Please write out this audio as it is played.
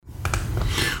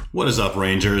What is up,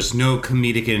 Rangers? No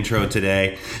comedic intro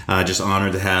today. Just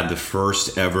honored to have the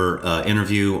first ever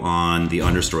interview on the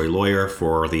Understory Lawyer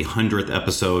for the 100th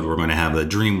episode. We're going to have the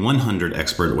Dream 100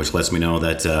 expert, which lets me know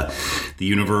that the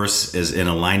universe is in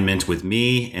alignment with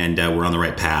me and we're on the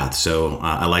right path. So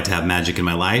I like to have magic in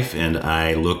my life, and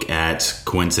I look at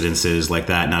coincidences like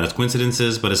that, not as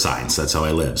coincidences, but as signs. That's how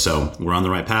I live. So we're on the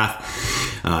right path.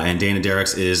 And Dana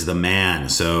Derricks is the man.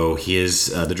 So he is,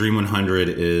 the Dream 100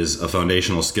 is a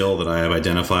foundational skill that I have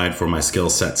identified for my skill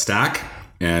set stack,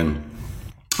 and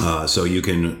so you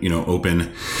can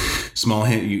open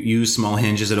use small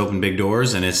hinges that open big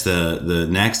doors, and it's the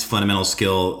next fundamental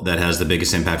skill that has the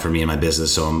biggest impact for me in my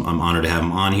business. So I'm honored to have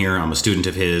him on here. I'm a student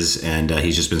of his, and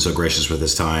he's just been so gracious with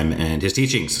his time and his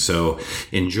teachings. So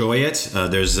enjoy it.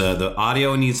 There's the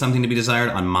audio needs something to be desired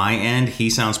on my end.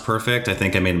 He sounds perfect. I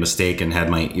think I made a mistake and had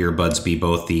my earbuds be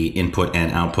both the input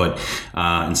and output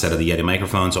instead of the Yeti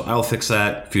microphone. So I'll fix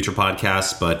that future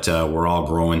podcasts, but we're all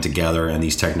growing together, and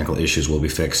these technical issues will be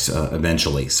fixed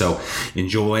eventually. So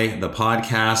enjoy the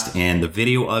podcast, and the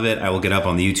video of it I will get up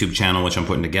on the YouTube channel, which I'm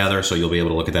putting together, so you'll be able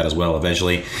to look at that as well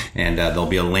eventually. And there'll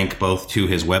be a link both to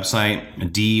his website,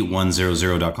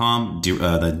 d100.com,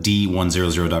 the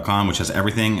d100.com, which has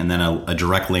everything, and then a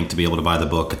direct link to be able to buy the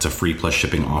book. It's a free plus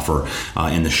shipping offer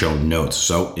in the show notes.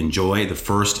 So enjoy the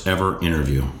first ever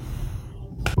interview.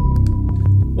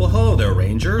 Well, hello there,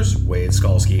 Rangers. Wade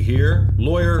Skalski here,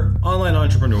 lawyer, online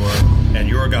entrepreneur, and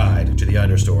your guide to the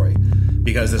understory.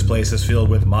 Because this place is filled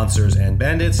with monsters and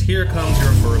bandits, here comes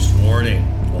your first warning.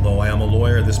 Although I am a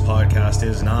lawyer, this podcast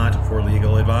is not for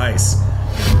legal advice.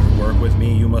 In order to work with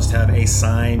me, you must have a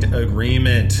signed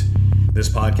agreement. This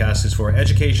podcast is for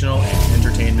educational and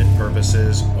entertainment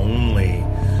purposes only.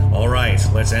 All right,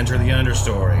 let's enter the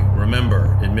understory.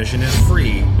 Remember, admission is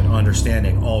free, but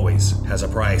understanding always has a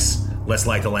price. Let's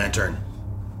light the lantern.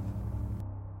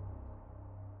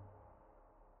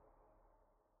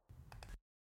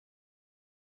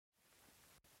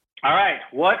 All right,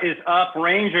 what is up,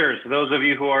 Rangers? Those of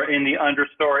you who are in the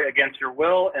understory against your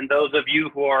will, and those of you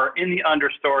who are in the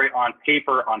understory on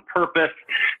paper on purpose.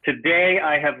 Today,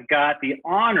 I have got the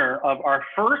honor of our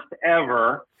first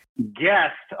ever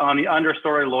guest on the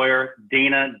Understory Lawyer,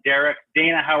 Dana Derricks.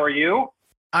 Dana, how are you?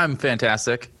 I'm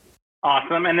fantastic.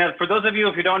 Awesome. And then for those of you,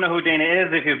 if you don't know who Dana is,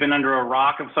 if you've been under a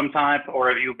rock of some type,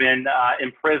 or if you've been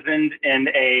imprisoned in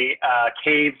a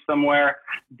cave somewhere,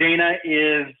 Dana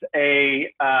is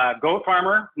a goat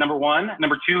farmer, number one.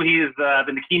 Number two, he's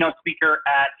been the keynote speaker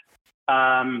at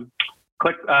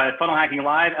Funnel Hacking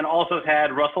Live, and also has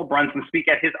had Russell Brunson speak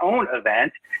at his own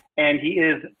event. And he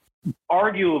is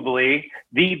arguably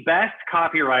the best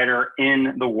copywriter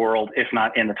in the world, if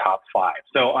not in the top 5.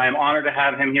 So I am honored to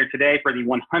have him here today for the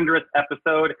 100th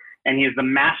episode, and he is the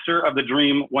master of the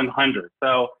Dream 100.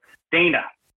 So Dana,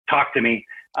 talk to me.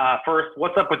 First,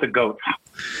 what's up with the goats?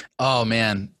 Oh,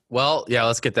 man. Well, yeah,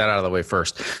 let's get that out of the way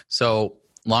first. So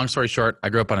long story short, I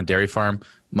grew up on a dairy farm,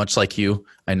 much like you.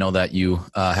 I know that you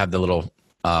have the little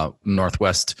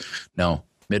Midwest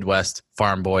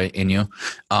farm boy in you.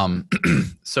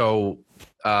 So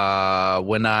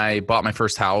when I bought my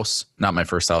first house, not my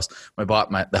first house, when I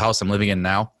bought the house I'm living in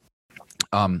now,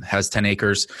 has 10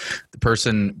 acres. The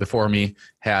person before me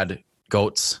had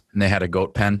goats, and they had a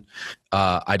goat pen.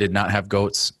 I did not have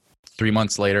goats. 3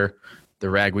 months later, the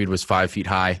ragweed was 5 feet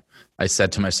high. I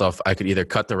said to myself, I could either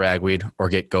cut the ragweed or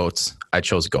get goats. I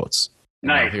chose goats.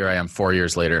 Nice. Now here I am 4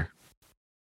 years later.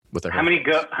 How many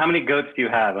goats do you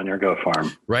have on your goat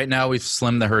farm? Right now, we've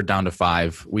slimmed the herd down to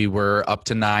 5. We were up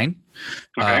to 9.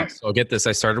 Okay. So get this,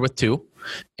 I started with 2.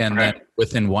 And then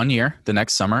within 1 year, the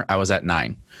next summer, I was at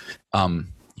 9. You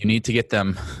need to get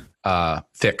them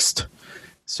fixed.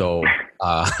 So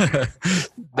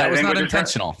that was not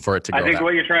intentional for it to go I think that.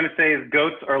 What you're trying to say is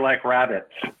goats are like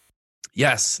rabbits.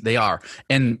 Yes, they are.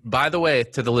 And by the way,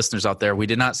 to the listeners out there, we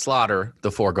did not slaughter the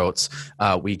 4 goats.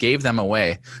 We gave them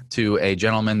away to a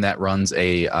gentleman that runs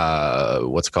a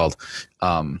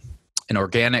an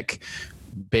organic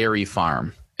berry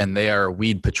farm, and they are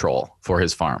weed patrol for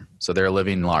his farm. So they're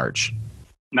living large.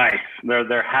 Nice.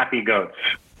 They're happy goats.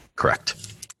 Correct.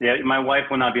 Yeah, my wife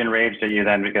will not be enraged at you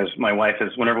then, because my wife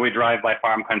is, whenever we drive by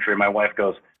farm country, my wife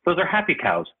goes, "Those are happy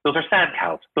cows. Those are sad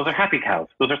cows. Those are happy cows.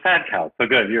 Those are sad cows." So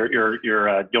good. You're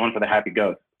going for the happy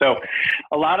goats. So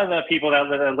a lot of the people that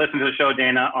listen to the show,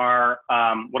 Dana, are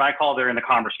what I call they're in the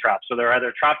commerce trap. So they're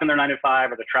either trapped in their 9 to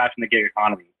 5 or they're trapped in the gig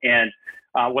economy. And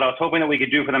what I was hoping that we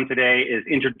could do for them today is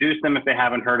introduce them, if they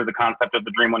haven't heard of the concept of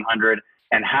the Dream 100,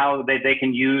 and how they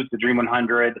can use the Dream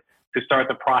 100 to start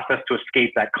the process to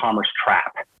escape that commerce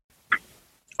trap.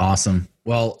 Awesome.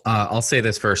 Well, I'll say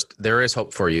this first. There is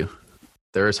hope for you.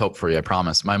 There is hope for you, I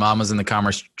promise. My mom was in the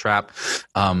commerce trap,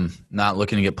 not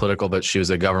looking to get political, but she was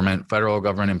a federal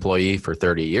government employee for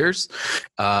 30 years.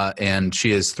 And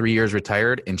she is 3 years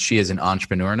retired, and she is an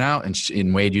entrepreneur now.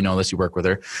 And Wade, you know this, you work with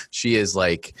her. She is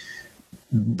like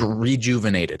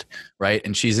rejuvenated, right?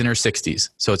 And she's in her 60s.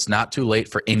 So it's not too late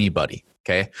for anybody.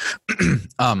 Okay.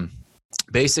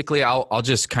 Basically, I'll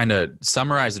just kind of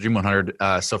summarize the Dream 100.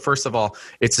 So first of all,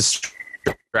 it's a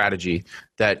strategy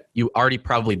that you already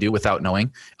probably do without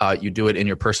knowing. You do it in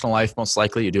your personal life, most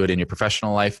likely. You do it in your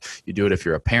professional life. You do it if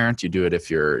you're a parent. You do it if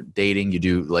you're dating. You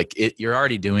do like it. You're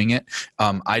already doing it.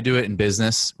 I do it in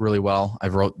business really well.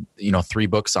 I've wrote 3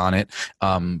 books on it,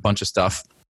 bunch of stuff.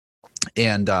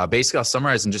 And basically, I'll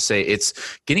summarize and just say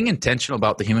it's getting intentional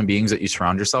about the human beings that you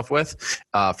surround yourself with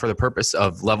for the purpose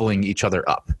of leveling each other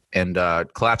up and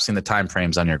collapsing the time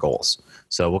frames on your goals.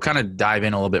 So we'll kind of dive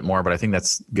in a little bit more, but I think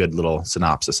that's a good little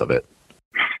synopsis of it.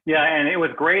 Yeah, and it was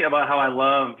great about how I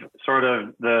love sort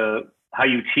of how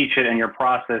you teach it and your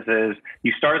process is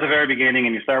you start at the very beginning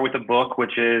and you start with a book,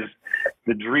 which is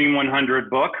the Dream 100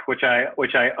 book, which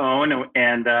I own.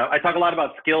 And I talk a lot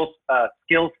about skill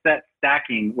set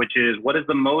stacking, which is what is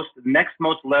the next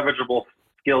most leverageable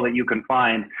skill that you can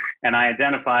find. And I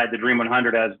identified the Dream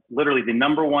 100 as literally the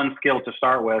number one skill to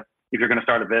start with if you're going to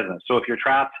start a business. So if you're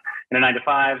trapped in a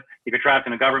 9-to-5, if you're trapped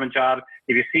in a government job,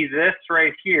 if you see this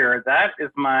right here, that is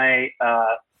my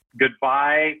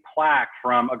goodbye plaque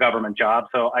from a government job.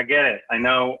 So I get it. I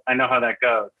know how that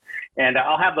goes. And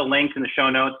I'll have the links in the show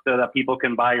notes so that people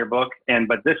can buy your book.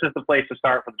 But this is the place to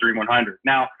start for the Dream 100.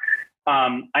 Now,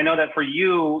 I know that for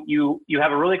you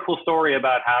have a really cool story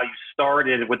about how you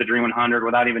started with the Dream 100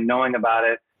 without even knowing about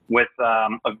it with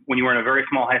when you were in a very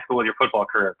small high school with your football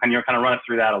career. Can you kind of run us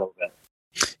through that a little bit?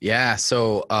 Yeah.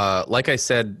 So like I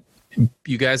said,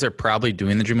 you guys are probably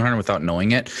doing the Dream 100 without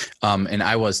knowing it. And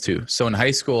I was too. So in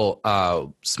high school,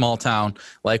 small town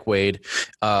like Wade,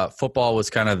 football was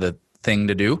kind of the thing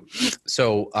to do.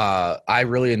 So I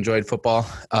really enjoyed football.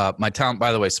 My town,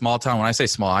 by the way, small town. When I say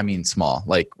small, I mean small.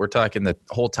 Like we're talking the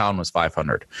whole town was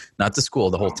 500, not the school,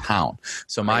 the whole town.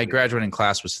 So my graduating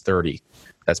class was 30.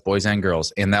 That's boys and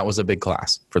girls. And that was a big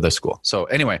class for the school. So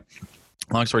anyway,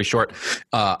 long story short,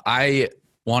 I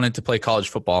wanted to play college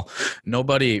football.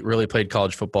 Nobody really played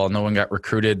college football. No one got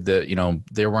recruited.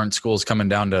 There weren't schools coming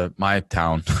down to my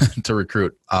town to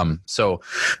recruit.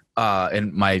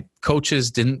 And my coaches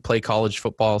didn't play college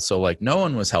football. So like no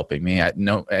one was helping me.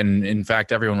 And in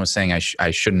fact, everyone was saying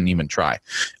I shouldn't even try.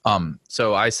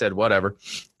 So I said, whatever.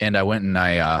 And I went and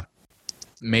I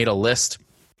made a list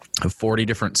of 40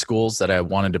 different schools that I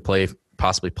wanted to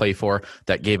possibly play for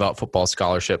that gave out football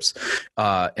scholarships.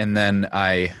 And then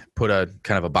I put a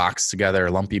kind of a box together,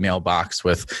 a lumpy mail box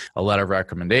with a letter of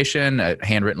recommendation, a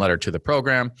handwritten letter to the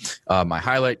program, my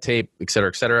highlight tape, et cetera,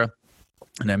 et cetera.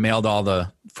 And I mailed all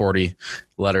the 40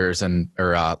 letters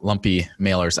or lumpy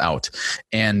mailers out.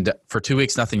 And for 2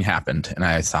 weeks, nothing happened. And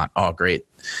I thought, oh, great.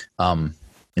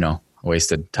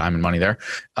 Wasted time and money there.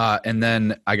 And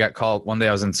then I got called one day.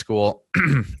 I was in school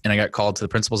and I got called to the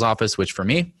principal's office, which for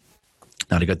me,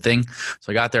 not a good thing.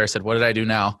 So I got there. I said, what did I do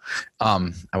now?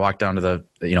 I walked down to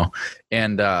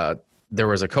and there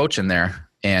was a coach in there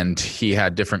and he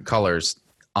had different colors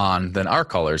on than our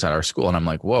colors at our school. And I'm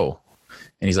like, whoa.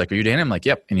 And he's like, are you Dan? I'm like,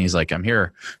 yep. And he's like, I'm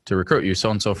here to recruit you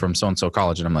so-and-so from so-and-so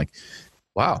college. And I'm like,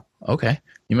 wow, okay.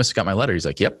 You must have got my letter. He's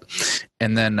like, yep.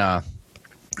 And then a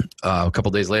couple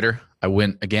days later, I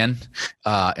went again,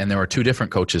 and there were 2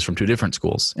 different coaches from 2 different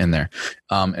schools in there.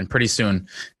 And pretty soon,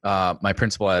 my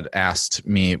principal had asked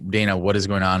me, Dana, what is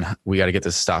going on? We got to get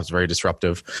this stopped. It's very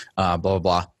disruptive, blah, blah,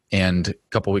 blah. And a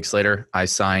couple weeks later, I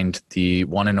signed the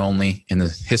one and only in the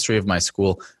history of my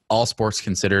school, all sports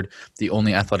considered, the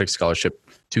only athletic scholarship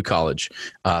to college,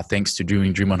 thanks to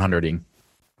doing Dream 100ing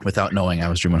without knowing I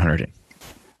was Dream 100ing.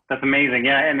 That's amazing.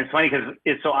 Yeah. And it's funny because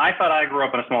so I thought I grew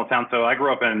up in a small town. So I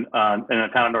grew up in a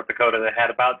town in North Dakota that had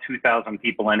about 2,000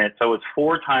 people in it. So it's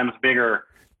 4 times bigger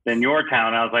than your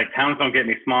town. I was like, towns don't get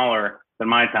any smaller than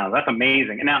my town. That's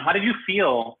amazing. And now how did you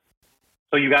feel?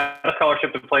 So you got a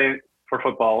scholarship to play for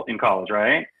football in college,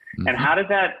 right? Mm-hmm. And how did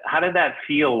that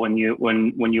feel when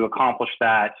you accomplished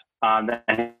that,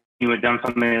 that you had done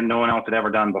something that no one else had ever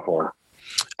done before?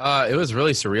 It was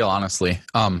really surreal, honestly.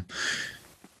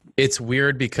 It's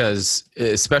weird because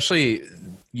especially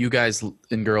you guys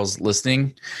and girls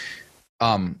listening,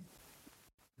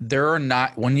 there are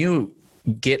not, when you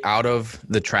get out of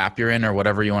the trap you're in or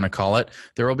whatever you want to call it,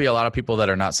 there will be a lot of people that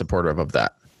are not supportive of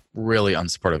that. Really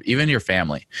unsupportive, even your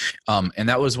family. And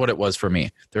that was what it was for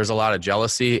me. There's a lot of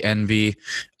jealousy, envy,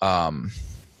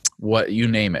 what you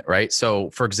name it. Right. So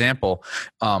for example,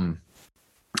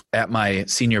 at my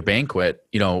senior banquet,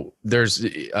 there's,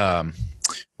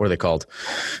 what are they called?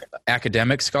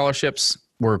 Academic scholarships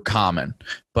were common,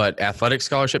 but athletic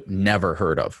scholarship never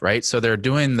heard of, right? So they're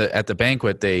doing at the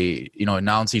banquet, they,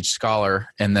 announce each scholar,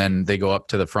 and then they go up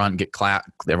to the front, get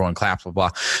everyone claps,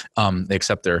 blah, blah. They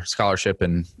accept their scholarship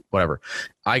and whatever.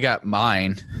 I got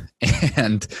mine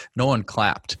and no one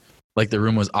clapped. Like the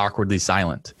room was awkwardly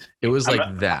silent. It was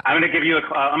that. I'm going to give you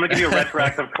a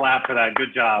retroactive clap for that.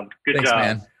 Good job. Thanks, job.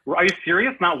 Man. Are you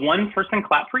serious? Not one person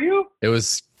clapped for you? It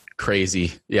was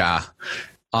crazy. Yeah.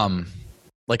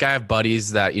 Like I have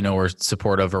buddies that, were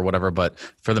supportive or whatever, but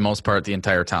for the most part, the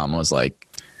entire town was like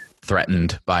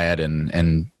threatened by it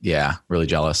and yeah, really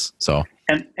jealous. So.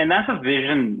 And that's a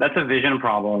vision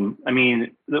problem. I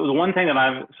mean, the one thing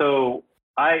that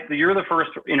you're the first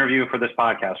interview for this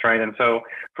podcast, right? And so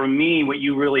for me, what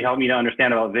you really helped me to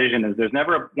understand about vision is there's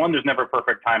never a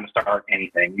perfect time to start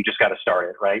anything. You just got to start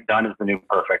it, right? Done is the new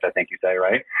perfect, I think you say,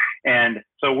 right? And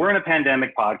so we're in a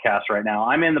pandemic podcast right now.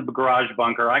 I'm in the garage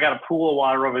bunker. I got a pool of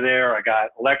water over there. I got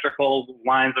electrical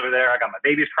lines over there. I got my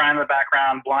baby's crying in the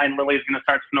background. Blind Lily's going to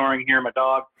start snoring here, my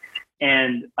dog.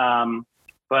 And,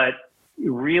 but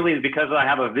really because I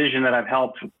have a vision that I've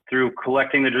helped through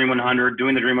collecting the Dream 100,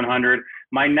 doing the Dream 100,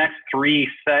 my next 3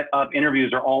 set of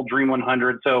interviews are all Dream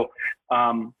 100. So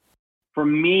for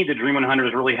me, the Dream 100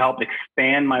 has really helped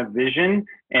expand my vision.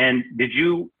 And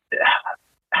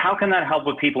how can that help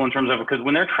with people in terms of, because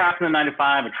when they're trapped in the 9 to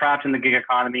 5 or trapped in the gig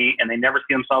economy and they never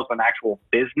see themselves in an actual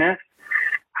business,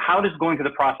 how does going through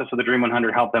the process of the Dream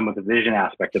 100 help them with the vision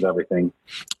aspect of everything?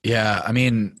 Yeah, I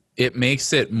mean, it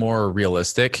makes it more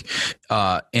realistic.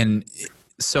 And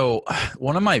so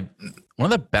one of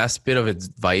the best bit of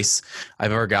advice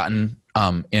I've ever gotten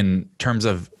in terms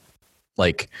of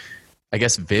like, I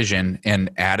guess, vision and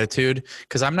attitude,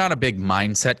 because I'm not a big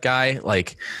mindset guy.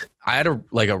 Like I had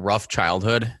a rough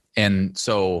childhood. And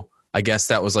so I guess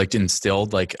that was like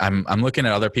instilled, like I'm looking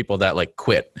at other people that like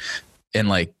quit and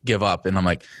like give up. And I'm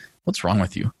like, what's wrong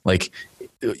with you?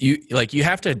 You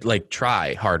have to like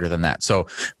try harder than that. So,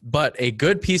 but a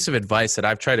good piece of advice that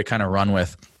I've tried to kind of run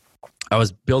with, I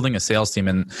was building a sales team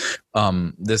and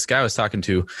this guy I was talking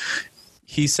to,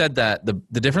 he said that the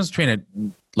difference between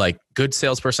a good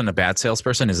salesperson and a bad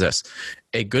salesperson is this.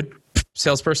 A good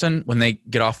salesperson, when they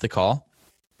get off the call,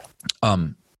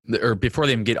 or before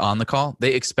they even get on the call,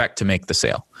 they expect to make the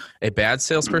sale. A bad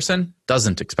salesperson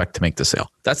doesn't expect to make the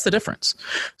sale. That's the difference.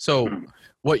 So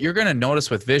what you're going to notice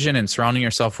with vision and surrounding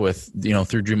yourself with,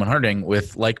 through Dream 100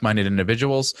 with like-minded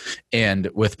individuals and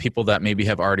with people that maybe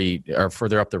are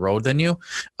further up the road than you,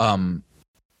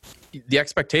 the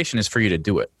expectation is for you to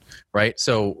do it, right?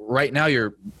 So right now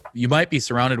you might be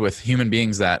surrounded with human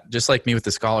beings that, just like me with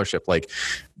the scholarship, like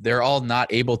they're all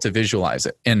not able to visualize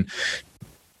it. And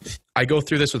I go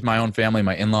through this with my own family,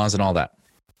 my in-laws and all that.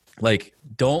 Like,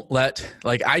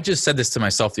 I just said this to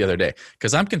myself the other day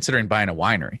because I'm considering buying a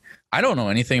winery. I don't know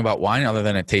anything about wine other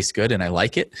than it tastes good and I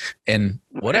like it and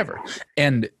whatever.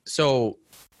 And so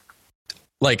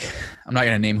like, I'm not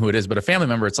going to name who it is, but a family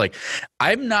member, it's like,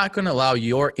 I'm not going to allow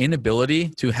your inability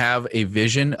to have a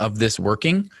vision of this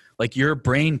working. Like your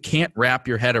brain can't wrap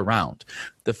your head around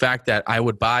the fact that I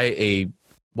would buy a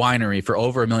winery for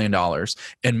over $1 million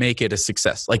and make it a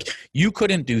success. Like you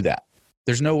couldn't do that.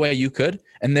 There's no way you could.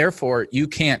 And therefore you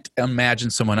can't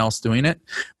imagine someone else doing it,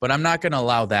 but I'm not going to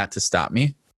allow that to stop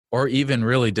me or even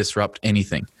really disrupt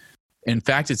anything. In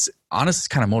fact, it's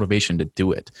kind of motivation to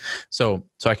do it. So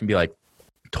I can be like,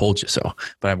 told you so,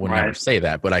 but I would never say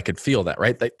that, but I could feel that,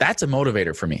 right? That's a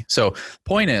motivator for me. So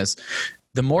point is,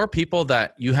 the more people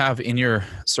that you have in your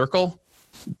circle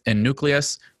and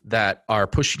nucleus that are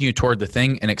pushing you toward the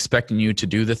thing and expecting you to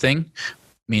do the thing,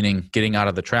 meaning getting out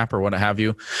of the trap or what have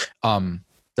you,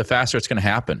 the faster it's going to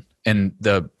happen and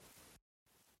the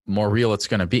more real it's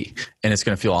going to be and it's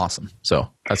going to feel awesome. So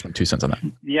that's my 2 cents on that.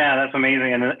 Yeah, that's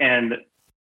amazing. And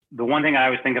the one thing I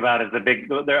always think about is I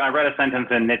read a sentence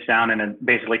in Niche Down and it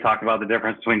basically talked about the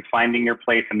difference between finding your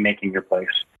place and making your place.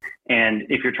 And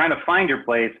if you're trying to find your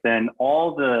place, then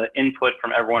all the input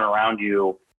from everyone around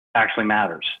you actually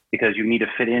matters because you need to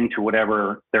fit into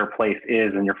whatever their place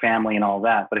is and your family and all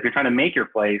that. But if you're trying to make your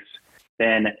place,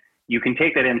 then you can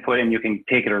take that input and you can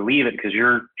take it or leave it because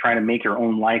you're trying to make your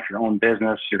own life, your own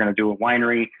business. You're going to do a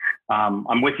winery.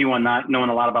 I'm with you on not knowing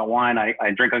a lot about wine. I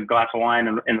drink a glass of wine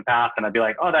in the past and I'd be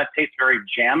like, oh, that tastes very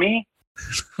jammy.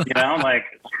 Like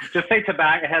just say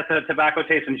tobacco, it has a tobacco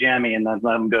taste and jammy and then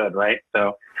I'm good. Right.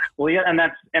 So, well, yeah.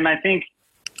 And I think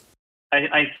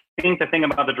the thing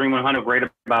about the Dream 100 great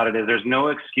about it is there's no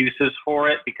excuses for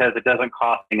it because it doesn't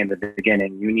cost anything in the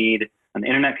beginning. You need an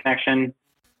internet connection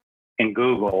in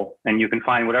Google, and you can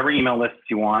find whatever email lists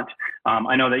you want.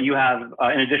 I know that you have,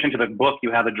 in addition to the book,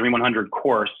 you have a Dream 100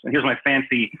 course. And here's my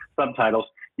fancy subtitles.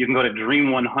 You can go to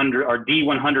Dream100 or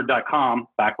D100.com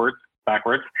backwards.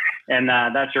 And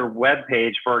that's your web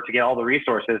page to get all the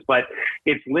resources. But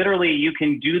it's literally, you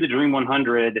can do the Dream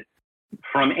 100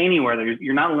 from anywhere.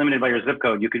 You're not limited by your zip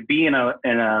code. You could be in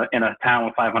a town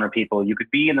with 500 people. You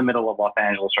could be in the middle of Los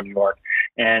Angeles or New York.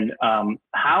 And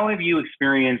how have you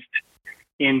experienced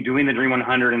in doing the Dream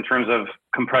 100 in terms of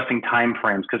compressing time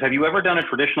frames? Because have you ever done a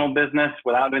traditional business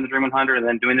without doing the Dream 100 and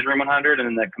then doing the Dream 100 and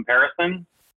then the comparison?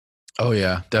 Oh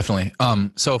yeah, definitely.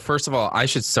 So first of all, I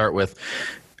should start with,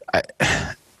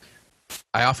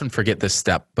 I often forget this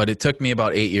step, but it took me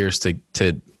about 8 years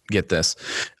to get this.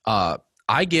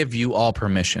 I give you all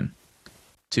permission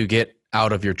to get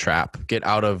out of your trap, get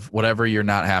out of whatever you're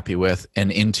not happy with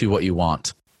and into what you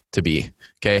want to be.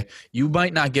 Okay. You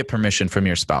might not get permission from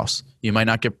your spouse. You might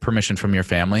not get permission from your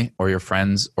family or your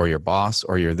friends or your boss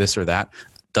or your this or that.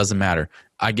 Doesn't matter.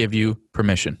 I give you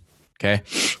permission. Okay.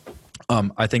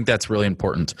 I think that's really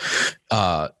important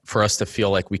for us to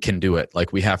feel like we can do it,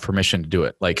 like we have permission to do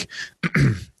it. Like,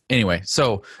 anyway,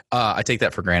 so I take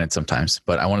that for granted sometimes,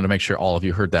 but I wanted to make sure all of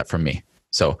you heard that from me.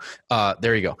 So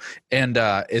there you go. And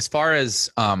as far as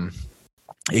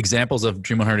examples of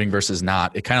Dream 100 versus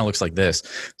not, it kind of looks like this.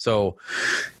 So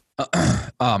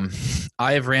I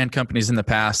have ran companies in the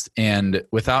past, and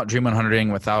without Dream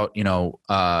 100, without,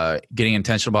 getting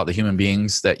intentional about the human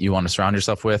beings that you want to surround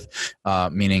yourself with,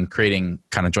 meaning creating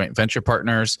kind of joint venture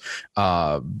partners,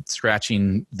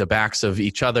 scratching the backs of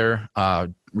each other,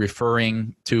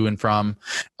 referring to and from,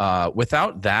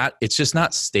 without that, it's just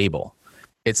not stable.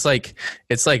 It's like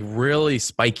really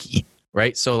spiky,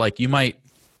 right? So like you might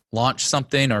launch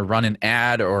something or run an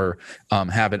ad or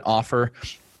have an offer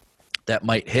that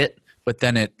might hit, but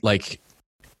then it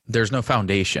there's no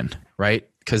foundation, right?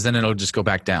 Because then it'll just go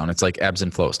back down. It's like ebbs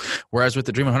and flows. Whereas with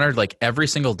the Dream 100, like every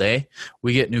single day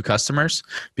we get new customers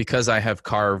because I have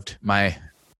carved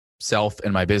myself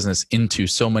and my business into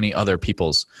so many other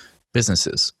people's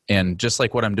businesses. And just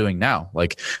like what I'm doing now,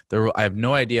 I have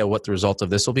no idea what the result of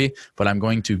this will be, but I'm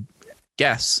going to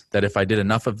guess that if I did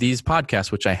enough of these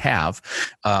podcasts, which I have,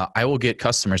 I will get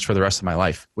customers for the rest of my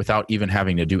life without even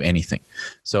having to do anything.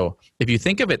 So if you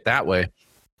think of it that way,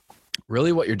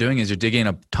 really what you're doing is you're digging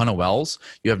a ton of wells.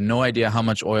 You have no idea how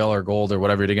much oil or gold or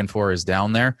whatever you're digging for is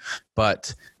down there,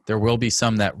 but there will be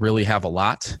some that really have a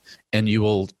lot, and you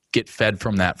will get fed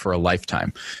from that for a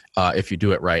lifetime if you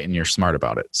do it right and you're smart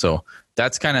about it. So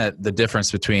that's kind of the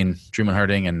difference between Dream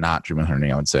 100 and not Dream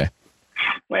 100, I would say.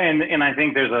 And I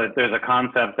think there's a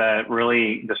concept that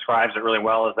really describes it really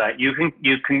well, is that you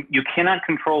cannot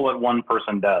control what one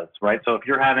person does, right? So if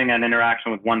you're having an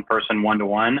interaction with one person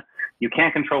one-to-one, you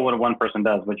can't control what one person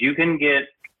does, but you can get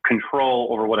control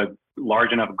over what a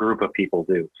large enough group of people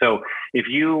do. So if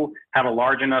you have a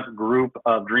large enough group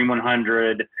of Dream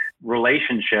 100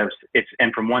 relationships,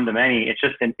 and from one to many,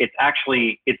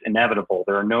 it's inevitable.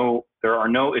 There are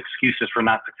no excuses for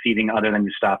not succeeding other than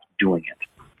you stop doing it.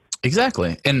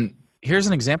 Exactly. And here's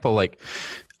an example,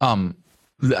 sounds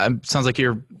like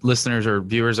your listeners or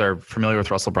viewers are familiar with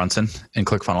Russell Brunson and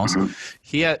ClickFunnels.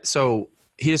 Mm-hmm.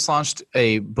 He just launched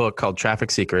a book called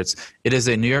Traffic Secrets. It is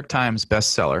a New York Times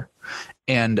bestseller,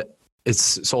 and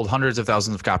it's sold hundreds of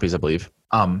thousands of copies, I believe.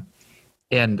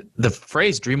 And the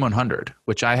phrase Dream 100,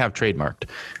 which I have trademarked,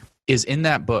 is in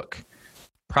that book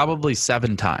probably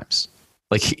 7 times.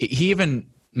 Like he even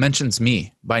mentions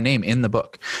me by name in the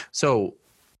book. So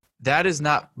that is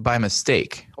not by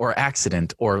mistake or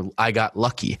accident or I got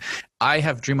lucky. I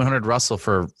have Dream 100 Russell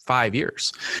for 5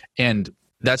 years. And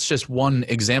that's just one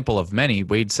example of many.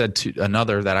 Wade said to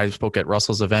another that I spoke at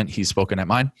Russell's event, he's spoken at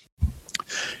mine.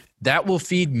 That will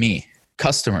feed me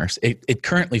customers. It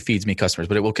currently feeds me customers,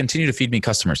 but it will continue to feed me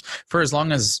customers for as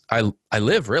long as I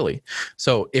live, really.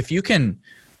 So if you can,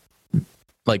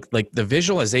 like the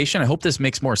visualization, I hope this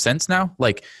makes more sense now.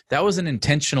 Like that was an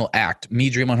intentional act, me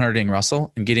Dream 100ing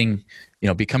Russell and getting,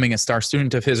 becoming a star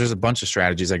student of his. There's a bunch of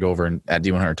strategies I go over at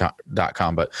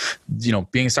d100.com, but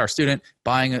being a star student,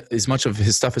 buying as much of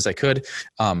his stuff as I could,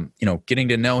 getting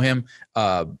to know him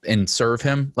and serve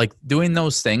him, like doing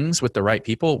those things with the right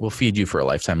people will feed you for a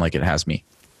lifetime like it has me.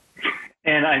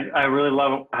 And I really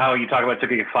love how you talk about it took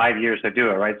you 5 years to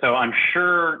do it, right? So I'm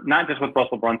sure not just with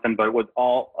Russell Brunson, but with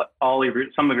all of your,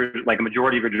 some of your, like a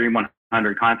majority of your Dream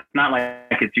 100 content, it's not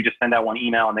like it's you just send out one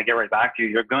email and they get right back to you.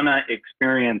 You're going to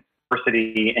experience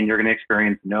adversity and you're going to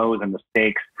experience no's and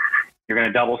mistakes. You're going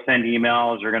to double send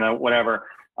emails. You're going to whatever.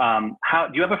 How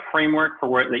do you have a framework for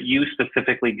where that you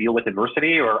specifically deal with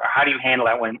adversity, or how do you handle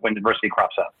that when adversity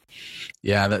crops up?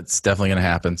 Yeah, that's definitely going to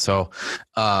happen. So,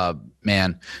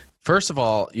 man, first of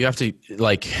all, you have to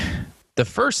the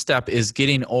first step is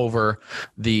getting over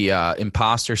the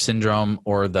imposter syndrome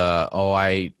or the,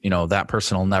 that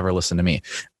person will never listen to me.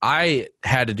 I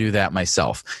had to do that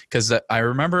myself because I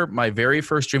remember my very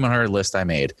first Dream 100 list I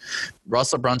made.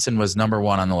 Russell Brunson was number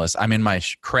one on the list. I'm in my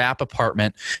crap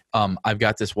apartment. I've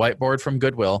got this whiteboard from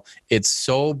Goodwill. It's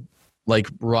so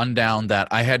run down that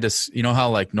I had to, you know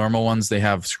how normal ones, they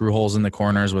have screw holes in the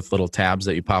corners with little tabs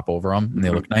that you pop over them and they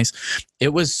look nice. It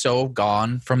was so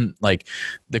gone from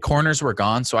the corners were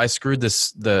gone. So I screwed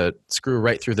the screw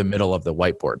right through the middle of the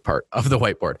whiteboard part of the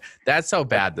whiteboard. That's how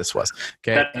bad this was.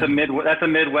 Okay. That's a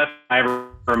Midwest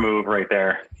move right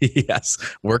there. Yes.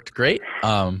 Worked great.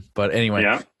 But anyway,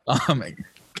 yeah.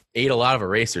 Ate a lot of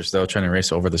erasers though, trying to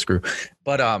erase over the screw.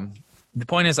 But, the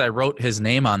point is I wrote his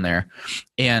name on there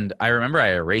and I remember I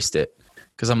erased it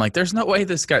because I'm like, there's no way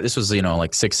this guy, this was,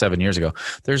 6-7 years ago.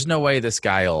 There's no way this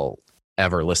guy will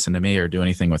ever listen to me or do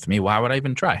anything with me. Why would I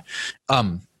even try?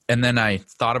 And then I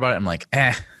thought about it. I'm like,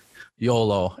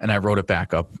 YOLO. And I wrote it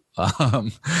back up.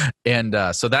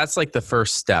 So that's the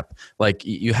first step.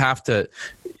 You have to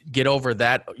get over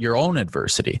that, your own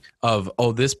adversity of,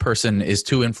 this person is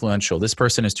too influential. This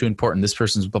person is too important. This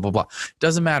person's blah, blah, blah.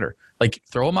 Doesn't matter.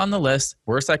 Throw them on the list.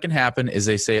 Worst that can happen is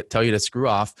they tell you to screw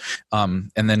off.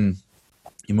 And then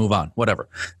you move on, whatever.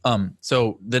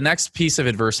 So the next piece of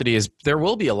adversity is there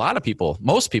will be a lot of people,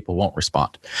 most people won't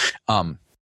respond. I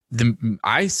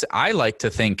like to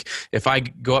think if I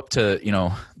go up to,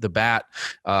 the bat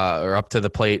or up to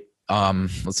the plate,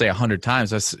 let's say 100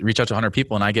 times, let's reach out to 100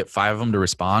 people and I get 5 of them to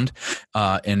respond.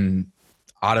 And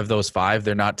out of those 5,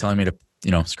 they're not telling me to,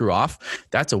 screw off.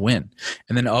 That's a win.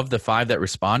 And then of the 5 that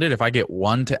responded, if I get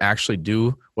 1 to actually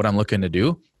do what I'm looking to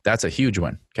do, that's a huge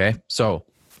win. Okay. So,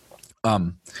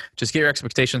 just get your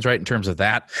expectations right in terms of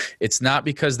that. It's not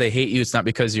because they hate you. It's not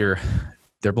because they're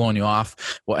blowing you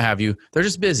off, what have you. They're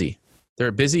just busy.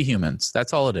 They're busy humans.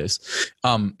 That's all it is.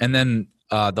 And then,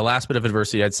 the last bit of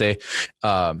adversity I'd say,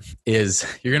 is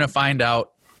you're going to find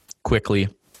out quickly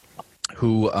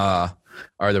who,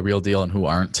 are the real deal and who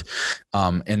aren't.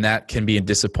 And that can be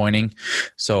disappointing.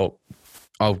 So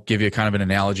I'll give you kind of an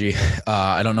analogy.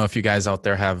 I don't know if you guys out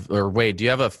there have, or Wade, do you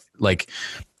have a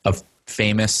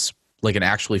famous, an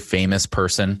actually famous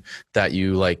person that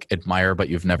you admire, but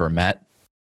you've never met?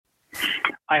 Yes,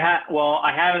 I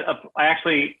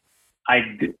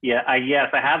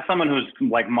have someone who's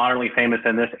moderately famous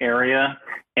in this area.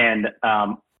 And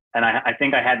I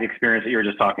think I had the experience that you were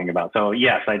just talking about. So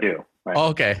yes, I do. Right. Oh,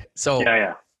 okay. So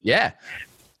yeah.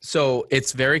 So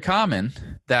it's very common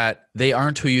that they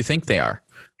aren't who you think they are.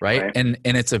 Right. And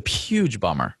it's a huge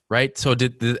bummer. Right. So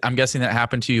I'm guessing that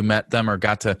happened to you, met them or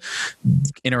got to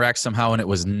interact somehow and it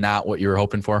was not what you were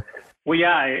hoping for. Well,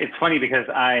 yeah, it's funny because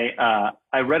I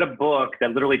read a book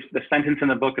that literally the sentence in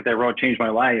the book that they wrote changed my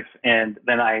life. And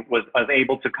then I was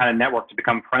able to kind of network to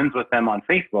become friends with them on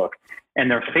Facebook. And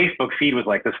their Facebook feed was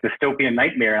like this dystopian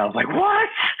nightmare. I was like, what?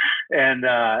 And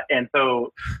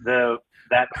so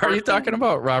that person, are you talking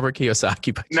about Robert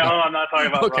Kiyosaki? No, I'm not talking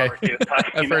about okay. Robert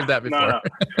Kiyosaki. I've heard that before.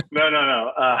 No.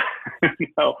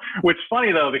 No. Which is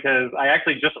funny though, because I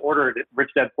actually just ordered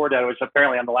Rich Dad Poor Dad, which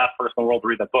apparently I'm the last person in the world to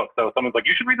read that book. So someone's like,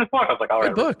 you should read this book. I was like, all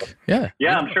right. Good book. Yeah.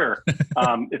 Yeah, I'm sure.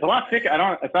 It's a lot thick.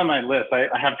 It's on my list. I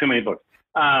have too many books.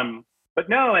 But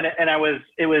no, and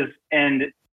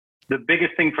the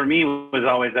biggest thing for me was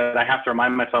always that I have to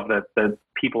remind myself that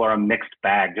people are a mixed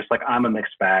bag, just like I'm a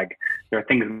mixed bag. There are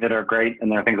things that are great and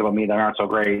there are things about me that aren't so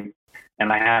great.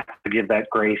 And I have to give that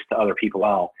grace to other people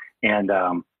well. And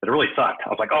it really sucked. I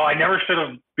was like, I never should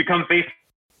have become famous.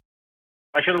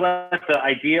 I should have let the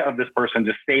idea of this person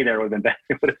just stay there. It would have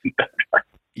been better.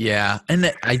 Yeah.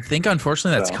 And I think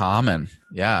unfortunately that's common.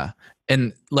 Yeah.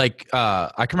 And I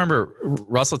can remember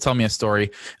Russell telling me a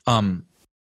story.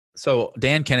 So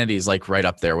Dan Kennedy's right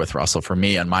up there with Russell for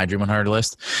me on my Dream 100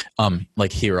 list,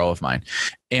 hero of mine.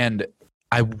 And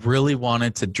I really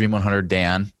wanted to Dream 100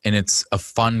 Dan, and it's a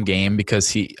fun game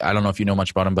because I don't know if you know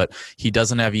much about him, but he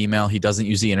doesn't have email. He doesn't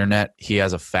use the internet. He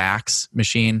has a fax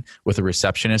machine with a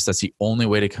receptionist. That's the only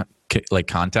way to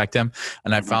contact him.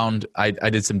 And I found, I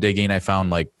did some digging. I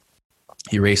found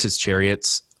he races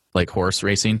chariots, horse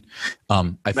racing.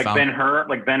 I found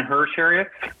Ben-Hur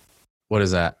chariots. What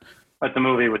is that? That's a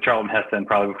movie with Charlton Heston,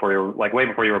 probably before you were way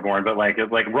before you were born, but like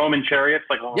Roman chariots,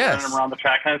 yes. running around the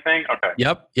track kind of thing. Okay.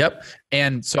 Yep.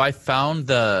 And so I found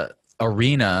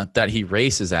arena that he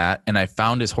races at, and I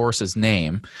found his horse's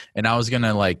name, and I was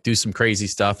gonna like do some crazy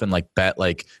stuff and like bet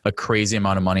like a crazy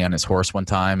amount of money on his horse one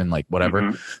time and like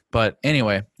whatever. But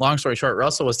anyway, long story short,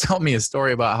 Russell was telling me a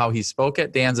story about how he spoke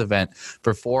at Dan's event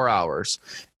for 4 hours,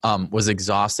 was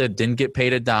exhausted, didn't get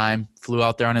paid a dime, flew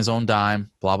out there on his own dime,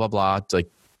 blah blah blah, like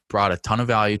brought a ton of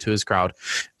value to his crowd,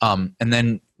 and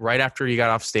then right after he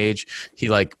got off stage, he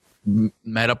like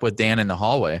met up with Dan in the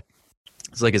hallway.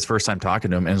 It's like his first time talking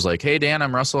to him, and was like, "Hey Dan,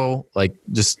 I'm Russell. Like,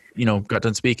 just got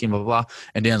done speaking, blah blah blah."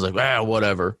 And Dan's like,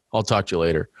 whatever. I'll talk to you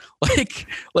later."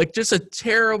 Like just a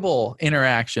terrible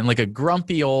interaction, like a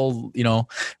grumpy old,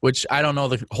 which I don't know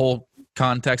the whole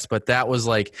context, but that was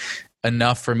like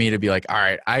enough for me to be like, all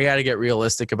right, I got to get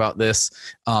realistic about this.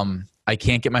 I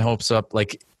can't get my hopes up.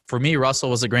 Like for me, Russell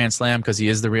was a grand slam because he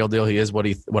is the real deal. He is what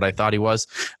I thought he was,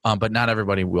 but not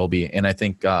everybody will be, and I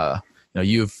think.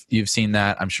 You've seen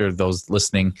that. I'm sure those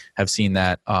listening have seen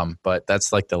that. But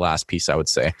that's like the last piece I would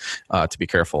say to be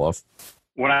careful of.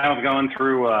 When I was going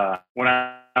through, and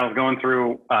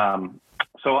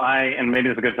maybe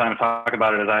it's a good time to talk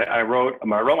about it, is I wrote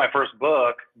my first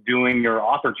book doing your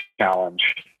author challenge,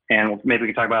 and maybe we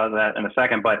can talk about that in a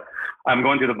second. But I'm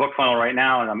going through the book funnel right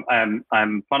now, and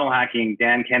I'm funnel hacking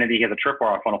Dan Kennedy. He has a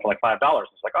Tripwire funnel for like $5.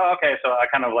 It's like, oh, okay. So I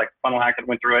kind of like funnel hacked it,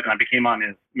 went through it, and I became on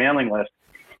his mailing list.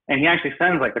 And he actually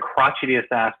sends like the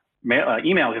crotchetiest ass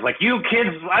emails. He's like, "You kids,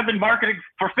 I've been marketing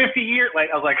for 50 years." Like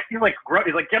I was like, he's like,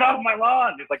 "Get off my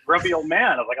lawn." He's like grumpy old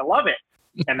man. I was like, I love it.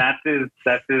 And that's his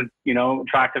attractive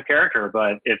character.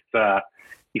 But it's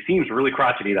he seems really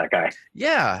crotchety, that guy.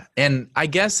 Yeah, and I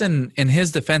guess in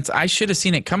his defense, I should have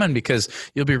seen it coming, because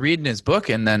you'll be reading his book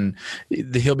and then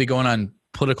he'll be going on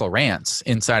political rants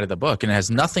inside of the book, and it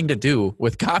has nothing to do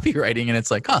with copywriting. And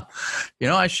it's like,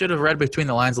 I should have read between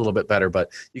the lines a little bit better.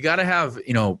 But you got to have,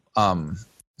 you got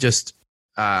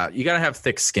to have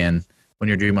thick skin when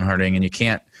you're doing hunting, and you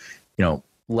can't,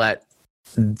 let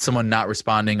someone not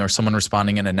responding or someone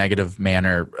responding in a negative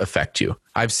manner affect you.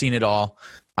 I've seen it all.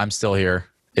 I'm still here.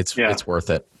 It's worth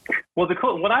it. Well,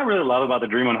 what I really love about the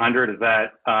Dream 100 is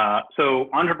that, so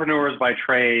entrepreneurs by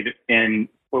trade,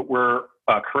 we're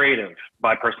creative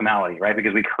by personality, right?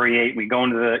 Because we go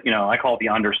into the, I call it the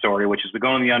understory, which is we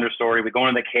go into the understory, we go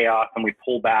into the chaos, and we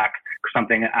pull back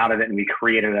something out of it, and we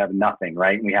create it out of nothing,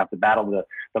 right? And we have to battle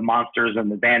the monsters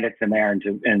and the bandits in there and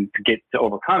to get to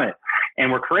overcome it. And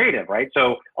we're creative, right?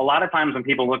 So a lot of times when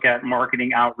people look at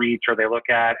marketing outreach or they look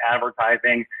at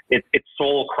advertising, it's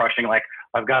soul crushing. Like,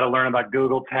 I've got to learn about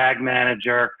Google Tag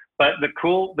Manager. But the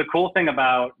cool thing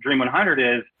about Dream 100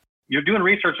 is you're doing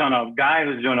research on a guy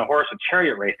who's doing a horse with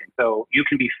chariot racing. So you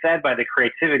can be fed by the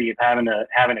creativity of having to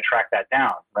track that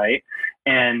down, right?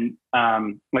 And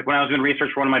like when I was doing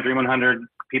research for one of my Dream 100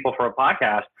 people for a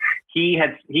podcast, he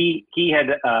had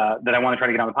that I want to try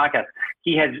to get on the podcast.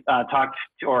 He had talked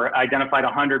or identified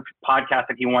 100 podcasts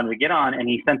that he wanted to get on, and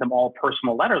he sent them all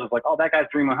personal letters of like, "Oh, that guy's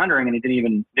Dream 100," and he didn't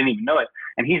even know it.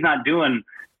 And he's not doing.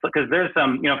 Because there's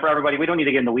some, for everybody, we don't need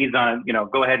to get in the weeds on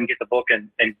it. Go ahead and get the book, and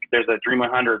there's a Dream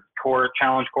 100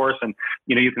 challenge course, and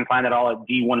you can find that all at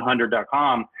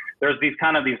d100.com. There's these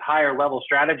higher level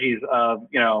strategies of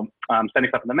sending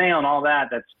stuff in the mail and all that.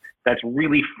 That's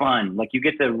really fun. Like you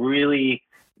get to really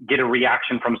get a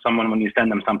reaction from someone when you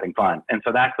send them something fun, and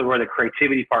so that's where the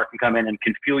creativity part can come in and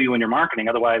can fuel you in your marketing.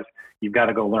 Otherwise, you've got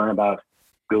to go learn about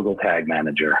Google Tag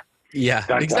Manager. Yeah,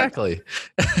 exactly.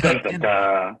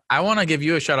 I want to give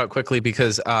you a shout out quickly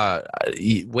because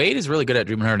Wade is really good at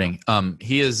dream hunting.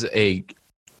 He is a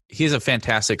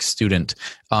fantastic student,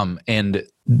 and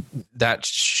that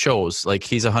shows. Like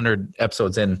he's 100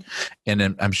 episodes in,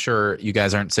 and I'm sure you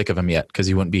guys aren't sick of him yet because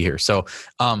you wouldn't be here. So,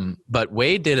 but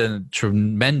Wade did a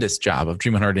tremendous job of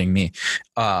dream hunting me.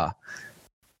 I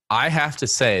have to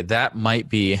say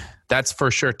that's for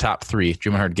sure top 3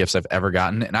 Dream 100 gifts I've ever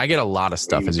gotten. And I get a lot of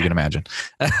stuff, as you can imagine.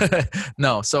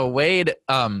 No. So Wade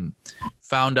found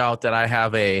out that I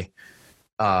have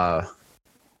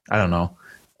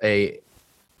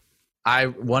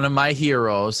one of my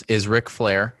heroes is Ric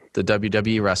Flair, the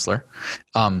WWE wrestler.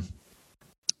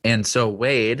 And so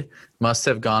Wade must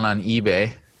have gone on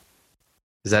eBay.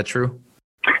 Is that true?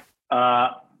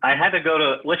 I had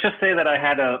to let's just say that I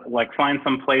had to find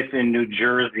some place in New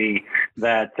Jersey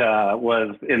that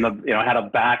was in had a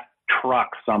back truck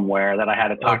somewhere that I had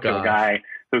to talk to a guy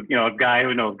who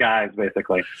knows guys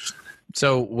basically.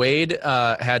 So Wade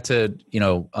had to,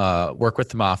 work with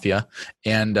the mafia,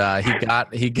 and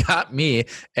he got me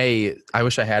I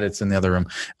wish I had it's in the other room,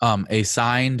 a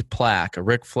signed plaque, a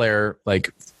Ric Flair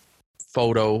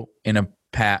photo in a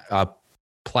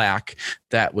plaque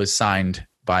that was signed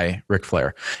by Ric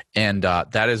Flair. And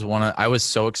that is I was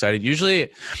so excited.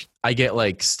 Usually I get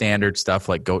like standard stuff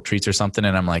like goat treats or something.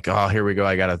 And I'm like, oh, here we go.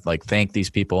 I got to like thank these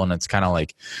people. And it's kind of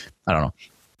like, I don't know.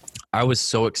 I was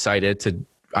so excited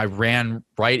I ran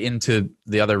right into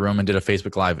the other room and did a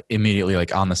Facebook Live immediately,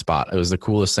 like on the spot. It was the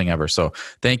coolest thing ever. So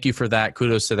thank you for that.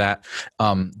 Kudos to that.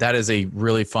 That is a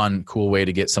really fun, cool way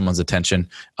to get someone's attention.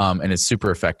 And it's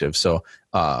super effective. So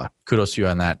kudos to you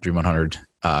on that Dream 100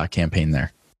 campaign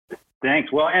there.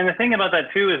 Thanks. Well, and the thing about that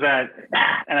too is that,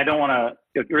 and I don't want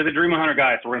to, you're the Dream 100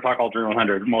 guy, so we're going to talk all Dream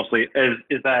 100 mostly,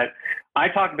 is that I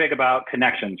talk big about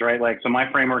connections, right? Like, so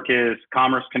my framework is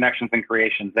commerce, connections, and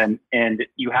creations. And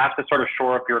you have to sort of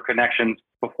shore up your connections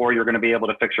before you're going to be able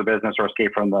to fix your business or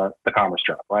escape from the commerce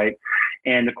trap, right?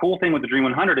 And the cool thing with the Dream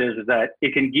 100 is that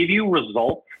it can give you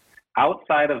results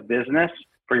outside of business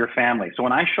for your family. So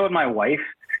when I showed my wife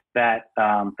that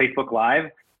Facebook Live,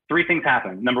 3 things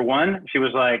happened. Number one, she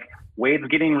was like, Wade's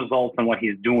getting results on what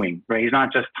he's doing, right? He's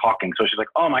not just talking. So she's like,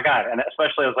 oh my God. And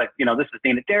especially I was like, this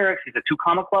is Derricks. He's a 2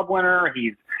 Comma Club winner.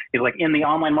 He's like in the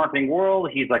online marketing world.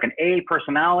 He's like an A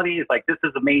personality. It's like, this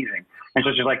is amazing. And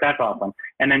so she's like, that's awesome.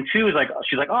 And then 2 is like,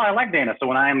 she's like, oh, I like Dana. So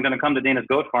when I'm going to come to Dana's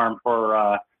Goat Farm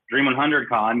for Dream 100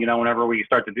 Con, whenever we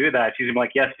start to do that, she's gonna be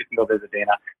like, yes, you can go visit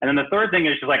Dana. And then the third thing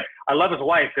is she's like, I love his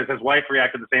wife because his wife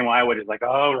reacted the same way I would. He's like,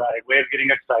 oh, right, Wade's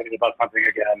getting excited about something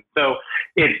again. So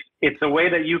it's a way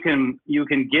that you can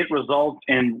get results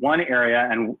in one area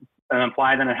and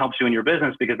apply, then it helps you in your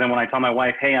business, because then when I tell my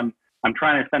wife, hey, I'm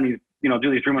trying to send these,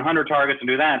 do these Dream 100 targets and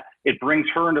do that, it brings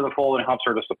her into the fold and helps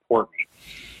her to support me.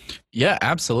 Yeah,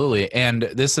 absolutely. And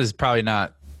this is probably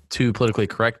not too politically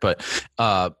correct, but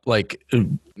like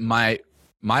my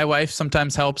wife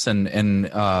sometimes helps,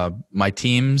 and my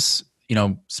team's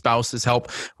spouses help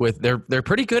with. They're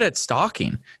pretty good at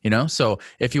stalking. So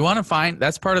if you want to find,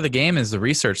 that's part of the game is the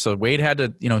research. So Wade had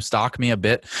to stalk me a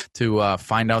bit to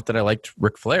find out that I liked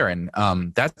Ric Flair, and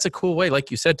that's a cool way,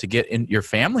 like you said, to get in your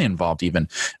family involved, even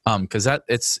because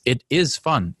it is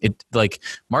fun. It like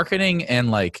marketing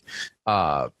and like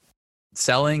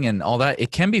selling and all that,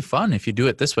 it can be fun if you do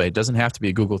it this way. It doesn't have to be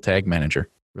a Google Tag Manager.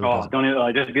 Really don't even,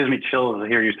 it just gives me chills to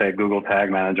hear you say Google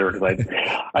Tag Manager, because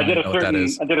I did a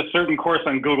certain course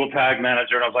on Google Tag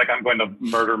Manager, and I was like, I'm going to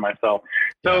murder myself.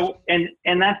 So and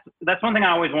that's one thing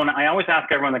I always ask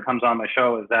everyone that comes on my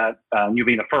show is that you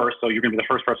being the first, so you're going to be the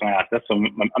first person I ask this. So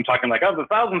I'm talking like of the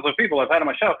thousands of people I've had on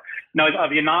my show. No, of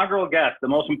the inaugural guest, the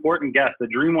most important guest, the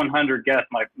Dream 100 guest,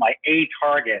 my A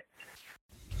target.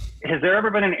 Has there ever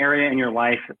been an area in your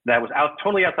life that was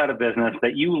totally outside of business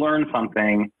that you learned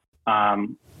something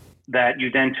that you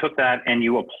then took that and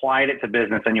you applied it to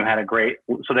business, and you had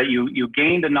so that you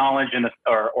gained a knowledge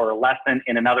or a lesson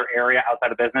in another area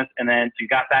outside of business, and then so you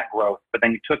got that growth, but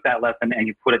then you took that lesson and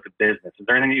you put it to business? Is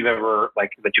there anything you've ever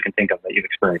that you can think of that you've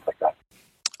experienced like that?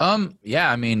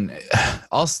 Yeah, I mean,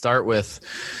 I'll start with.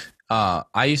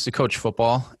 I used to coach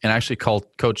football, and I actually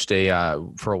coached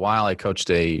for a while. I coached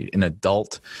an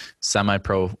adult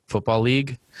semi-pro football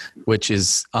league, which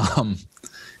is,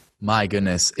 my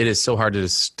goodness, it is so hard to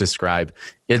describe.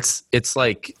 It's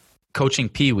like coaching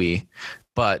Pee-wee,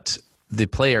 but the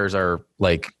players are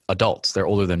like adults. They're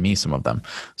older than me, some of them.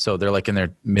 So they're like in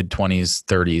their mid-20s,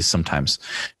 30s sometimes,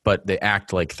 but they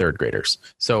act like third graders.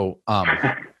 So,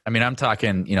 I mean, I'm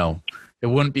talking, it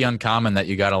wouldn't be uncommon that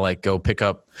you got to like go pick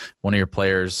up one of your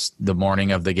players the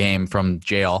morning of the game from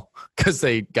jail because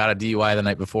they got a DUI the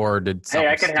night before or did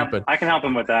something stupid. I can help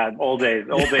them with that. Old days,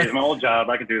 my old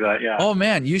job. I can do that. Yeah. Oh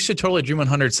man, you should totally Dream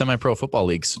 100 semi-pro football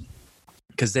leagues,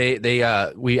 because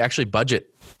we actually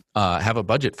have a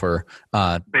budget for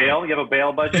bail. You have a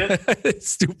bail budget? It's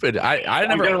stupid. I'm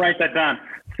never going to write that down.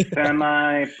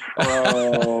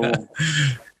 Semi-pro.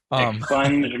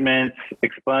 Expungement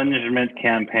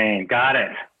campaign. Got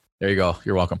it. There you go.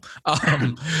 You're welcome.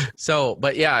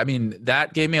 But yeah, I mean,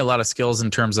 that gave me a lot of skills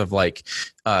in terms of like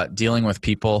dealing with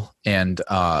people, and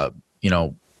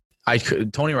Tony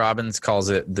Robbins calls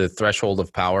it the threshold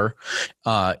of power,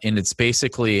 and it's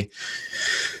basically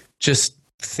just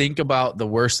think about the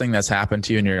worst thing that's happened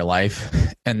to you in your life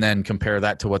and then compare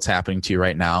that to what's happening to you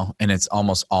right now, and it's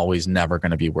almost always never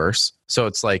going to be worse. So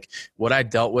it's like what I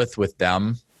dealt with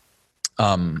them.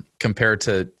 Compared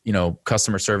to,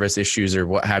 customer service issues or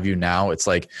what have you now, it's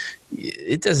like,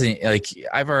 it doesn't, like,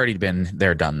 I've already been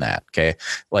there, done that. Okay.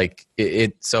 Like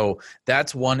so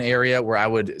that's one area where I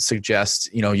would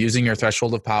suggest, using your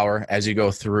threshold of power as you go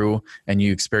through and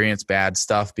you experience bad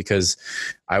stuff, because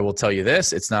I will tell you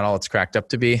this, it's not all it's cracked up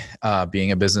to be,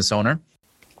 being a business owner.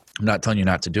 I'm not telling you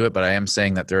not to do it, but I am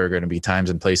saying that there are going to be times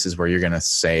and places where you're going to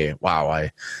say, wow,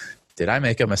 did I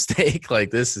make a mistake?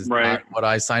 Like, this is not what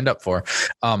I signed up for.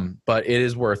 But it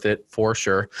is worth it for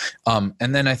sure. And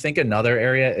then I think another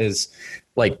area is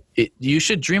like, you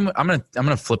should dream. I'm going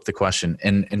to flip the question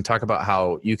and talk about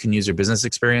how you can use your business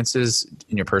experiences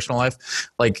in your personal life.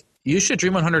 Like, you should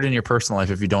dream 100 in your personal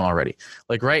life if you don't already.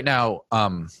 Like right now,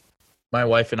 my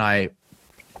wife and I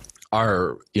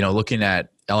are, looking at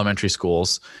elementary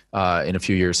schools in a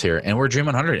few years here, and we're dream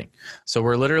 100ing. So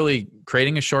we're literally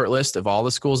creating a short list of all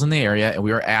the schools in the area, and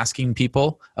we are asking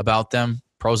people about them,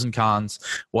 pros and cons,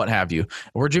 what have you. And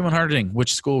we're dream 100ing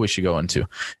which school we should go into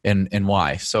and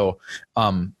why. So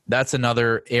that's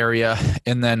another area.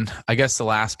 And then I guess the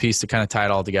last piece to kind of tie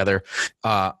it all together,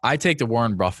 I take the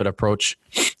Warren Buffett approach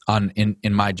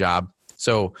in my job.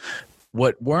 So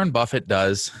what Warren Buffett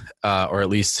does, or at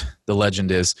least the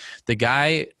legend is, the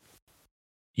guy,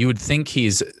 you would think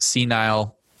he's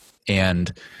senile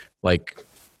and like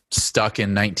stuck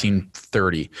in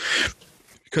 1930,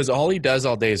 because all he does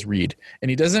all day is read. And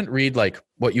he doesn't read like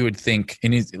what you would think.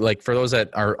 And he's like, for those that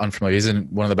are unfamiliar, he's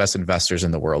one of the best investors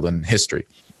in the world in history.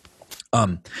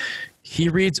 He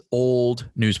reads old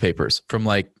newspapers from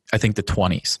like, I think the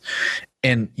 20s.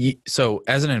 And so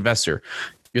as an investor,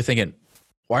 you're thinking,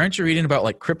 why aren't you reading about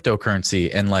like cryptocurrency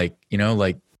and like,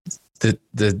 like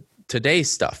the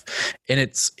today's stuff? And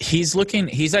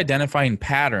he's identifying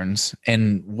patterns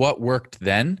and what worked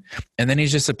then, and then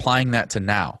he's just applying that to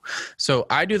now. So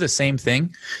I do the same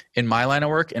thing in my line of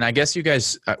work. And I guess you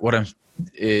guys, what I'm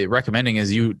recommending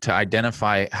is you to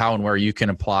identify how and where you can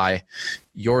apply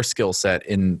your skill set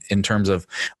in terms of,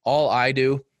 all I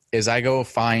do is I go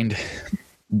find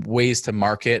ways to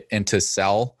market and to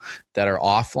sell that are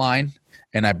offline,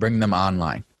 and I bring them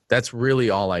online. That's really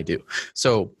all I do.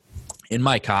 So in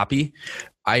my copy,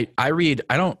 I've read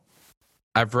a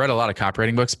lot of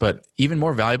copywriting books, but even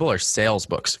more valuable are sales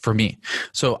books for me.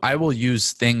 So I will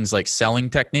use things like selling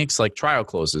techniques, like trial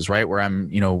closes, right? Where I'm,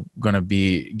 going to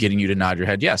be getting you to nod your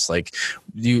head. Yes. Like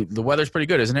the weather's pretty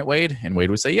good, isn't it, Wade? And Wade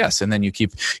would say yes. And then you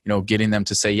keep, getting them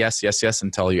to say yes, yes, yes,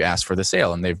 until you ask for the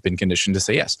sale, and they've been conditioned to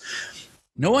say yes.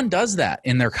 No one does that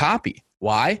in their copy.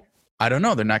 Why? I don't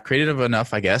know. They're not creative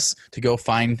enough, I guess, to go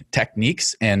find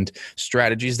techniques and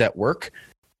strategies that work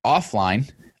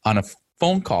offline on a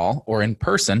phone call or in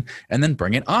person, and then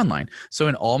bring it online. So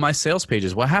in all my sales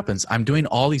pages, what happens? I'm doing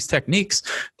all these techniques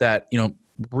that,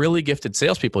 really gifted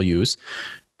salespeople use,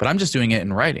 but I'm just doing it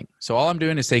in writing. So all I'm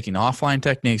doing is taking offline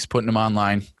techniques, putting them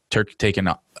online, taking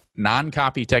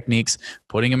non-copy techniques,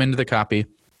 putting them into the copy.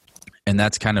 And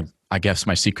that's kind of, I guess,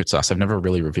 my secret sauce. I've never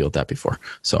really revealed that before.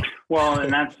 So, well,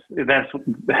 and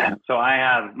so I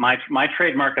have my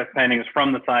trademark pending is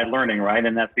from the side learning, right?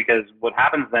 And that's because what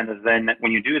happens then is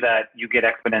when you do that, you get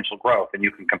exponential growth, and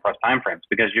you can compress timeframes,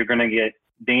 because you're going to get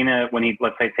Dana, when he,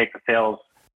 let's say, take the sales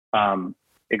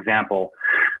example.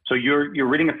 So you're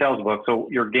reading a sales book, so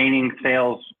you're gaining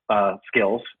sales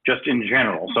skills just in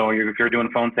general. So if you're doing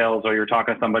phone sales, or you're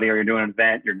talking to somebody, or you're doing an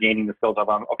event, you're gaining the skills of,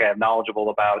 okay, I'm knowledgeable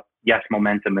about, yes,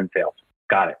 momentum in sales.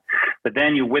 Got it. But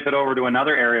then you whip it over to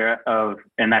another area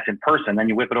and that's in person. Then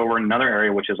you whip it over in another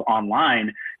area, which is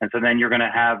online. And so then you're going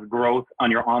to have growth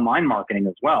on your online marketing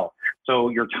as well. So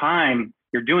you're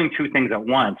doing two things at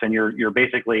once, and you're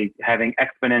basically having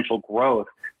exponential growth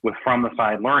from the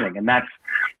side learning.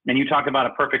 And you talked about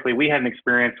it perfectly. We had an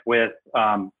experience with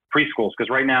preschools, because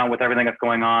right now, with everything that's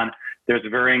going on, there's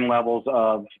varying levels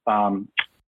of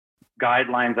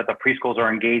guidelines that the preschools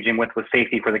are engaging with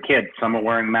safety for the kids. Some are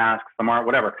wearing masks, some aren't,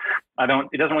 whatever.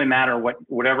 It doesn't really matter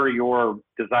whatever your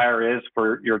desire is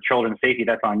for your children's safety,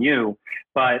 that's on you.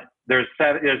 But there's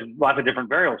lots of different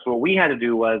variables. So what we had to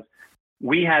do was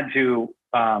we had to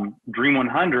Dream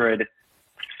 100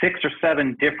 6 or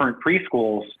 7 different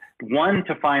preschools. One,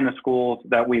 to find the schools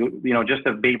that we, just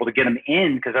to be able to get them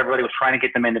in, because everybody was trying to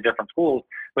get them into different schools.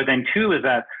 But then 2 is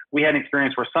that we had an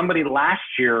experience where somebody last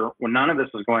year, when none of this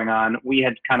was going on, we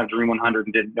had kind of Dream 100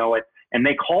 and didn't know it. And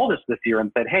they called us this year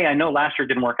and said, hey, I know last year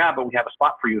didn't work out, but we have a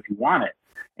spot for you if you want it.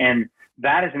 And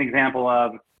that is an example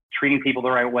of treating people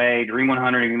the right way, Dream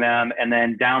 100ing them, and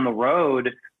then down the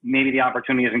road, maybe the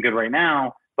opportunity isn't good right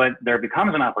now, but there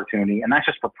becomes an opportunity. And that's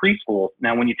just for preschools.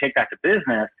 Now, when you take that to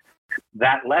business,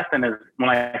 that lesson is when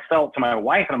I sell it to my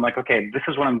wife and I'm like, okay, this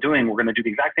is what I'm doing. We're going to do the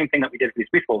exact same thing that we did for these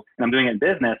preschools, and I'm doing it in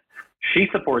business. She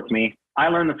supports me. I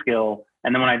learn the skill.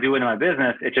 And then when I do it in my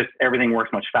business, everything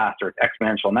works much faster. It's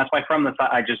exponential. And that's why from the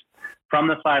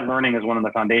side learning is one of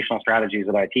the foundational strategies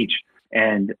that I teach.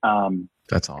 And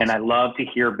that's awesome. And I love to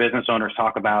hear business owners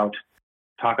talk about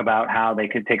how they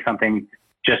could take something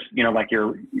just, like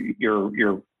your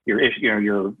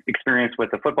experience with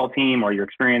the football team, or your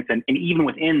experience and even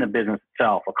within the business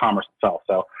itself or commerce itself.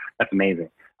 So that's amazing.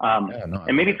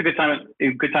 And maybe it's a good time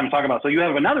to talk about. So you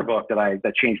have another book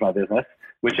that changed my business,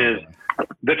 which is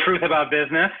The Truth About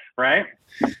Business, right?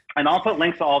 And I'll put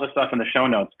links to all this stuff in the show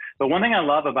notes. But one thing I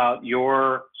love about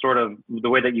your sort of the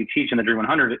way that you teach in the Dream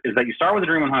 100 is that you start with the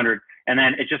Dream 100 and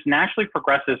then it just naturally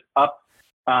progresses up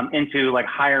into like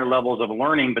higher levels of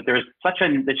learning. But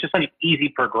it's just an easy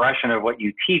progression of what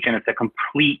you teach, and it's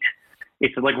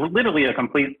like literally a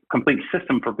complete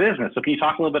system for business. So can you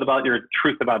talk a little bit about your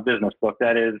Truth About Business book?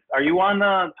 Are you on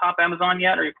the top Amazon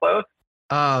yet? Are you close?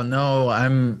 Oh, no,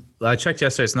 I checked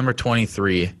yesterday. It's number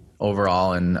 23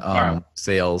 overall in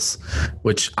sales,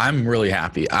 which I'm really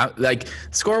happy.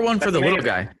 Score one for the little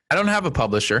guy. I don't have a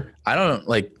publisher. I don't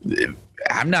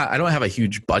have a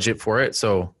huge budget for it.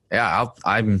 So yeah,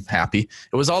 I'm happy.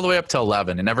 It was all the way up to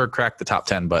 11. It never cracked the top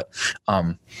 10, but,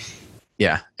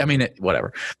 yeah, I mean,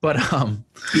 whatever. But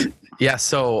yeah,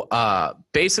 so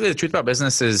basically the Truth About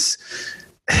Business is,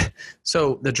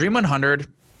 so the Dream 100,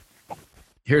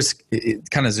 here's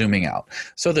kind of zooming out.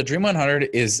 So the Dream 100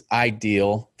 is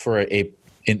ideal for a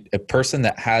person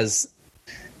that has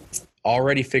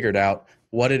already figured out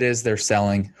what it is they're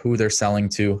selling, who they're selling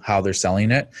to, how they're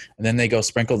selling it. And then they go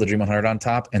sprinkle the Dream 100 on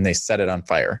top and they set it on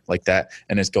fire like that.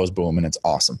 And it goes boom and it's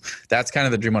awesome. That's kind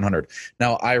of the Dream 100.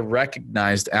 Now, I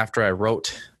recognized after I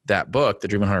wrote that book, the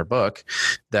Dream 100 book,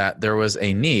 that there was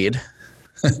a need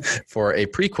for a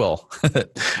prequel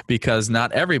because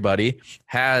not everybody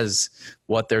has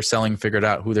what they're selling figured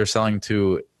out, who they're selling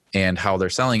to and how they're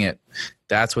selling it.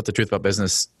 That's what the Truth About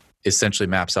Business essentially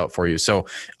maps out for you. So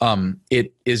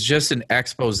it is just an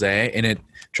expose, and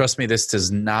trust me, this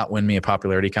does not win me a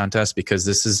popularity contest because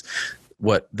this is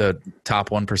what the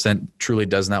top 1% truly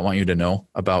does not want you to know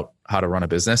about how to run a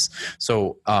business.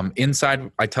 So inside,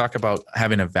 I talk about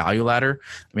having a value ladder.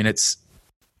 I mean, it's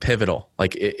pivotal.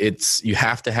 Like you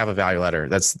have to have a value ladder.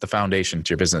 That's the foundation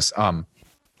to your business.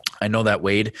 I know that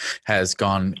Wade has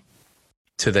gone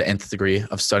to the nth degree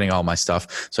of studying all my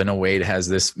stuff. So I know Wade has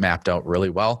this mapped out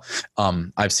really well.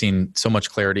 I've seen so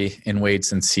much clarity in Wade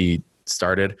since he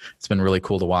started. It's been really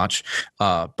cool to watch.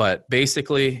 But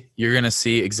basically, you're going to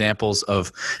see examples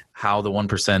of how the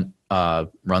 1%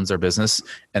 runs their business.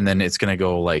 And then it's going to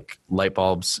go like light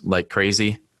bulbs like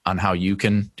crazy on how you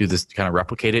can do this, kind of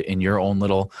replicate it in your own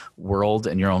little world,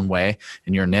 in your own way,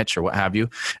 in your niche or what have you.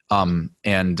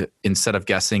 And instead of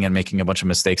guessing and making a bunch of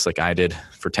mistakes like I did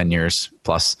for 10 years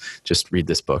plus, just read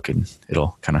this book and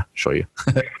it'll kind of show you.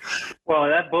 Well,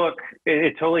 that book,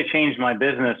 it totally changed my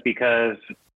business because,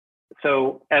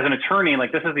 so as an attorney,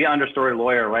 like this is the understory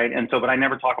lawyer, right? And so, but I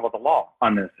never talk about the law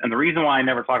on this. And the reason why I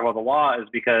never talk about the law is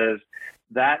because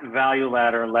that value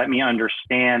ladder let me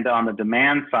understand on the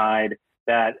demand side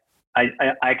that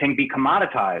I can be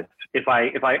commoditized. If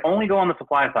I only go on the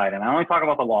supply side and I only talk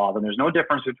about the law, then there's no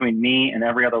difference between me and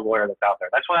every other lawyer that's out there.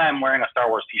 That's why I'm wearing a Star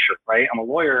Wars t-shirt, right? I'm a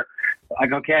lawyer. I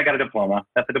go, okay, I got a diploma.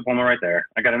 That's a diploma right there.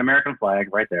 I got an American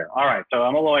flag right there. All right. So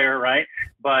I'm a lawyer, right?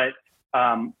 But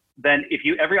then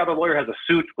every other lawyer has a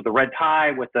suit with a red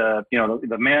tie with the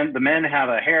men have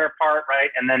a hair part, right?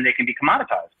 And then they can be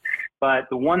commoditized. But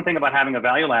the one thing about having a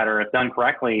value ladder, if done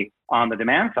correctly on the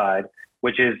demand side,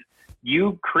 which is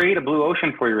you create a blue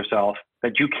ocean for yourself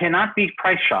that you cannot be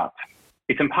price shopped.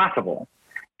 It's impossible.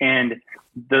 And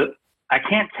I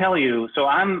can't tell you, so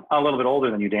I'm a little bit older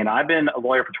than you, Dana. I've been a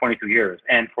lawyer for 22 years.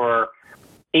 And for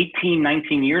 18,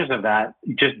 19 years of that,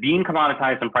 just being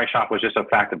commoditized and price shopped was just a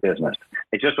fact of business.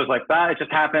 It just was like that. It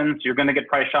just happens. You're going to get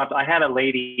price shopped. I had a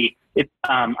lady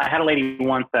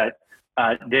once that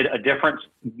did a different,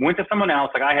 went to someone else.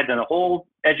 Like I had done a whole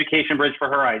education bridge for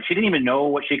her. She didn't even know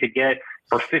what she could get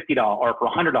for $50 or for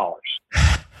 $100.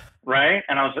 Right.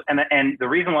 And the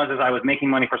reason was I was making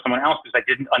money for someone else because I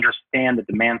didn't understand the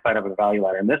demand side of the value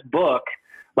ladder. And this book,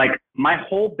 like my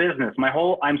whole business,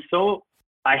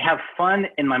 I have fun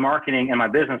in my marketing and my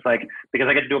business, like, because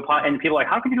I get to do and people are like,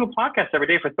 how can you do a podcast every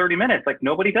day for 30 minutes? Like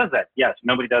nobody does that. Yes,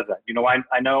 nobody does that. You know why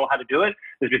I know how to do it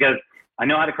is because I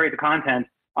know how to create the content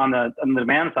on the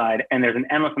demand side, and there's an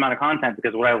endless amount of content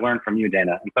because of what I learned from you,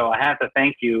 Dana. And so I have to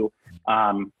thank you.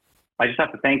 I just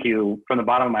have to thank you from the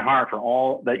bottom of my heart for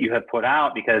all that you have put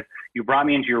out, because you brought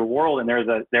me into your world, and there is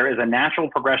a natural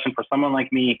progression for someone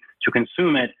like me to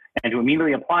consume it and to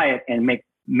immediately apply it and make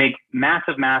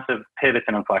massive pivots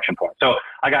and inflection points. So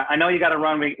I know you got to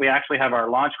run. We actually have our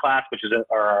launch class, which is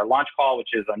our launch call, which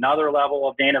is another level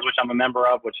of Dana's, which I'm a member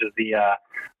of, which is the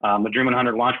Dream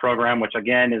 100 launch program, which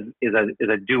again is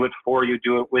a do it for you,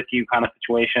 do it with you kind of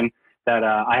situation that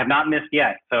I have not missed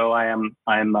yet. So I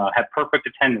have perfect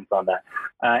attendance on that.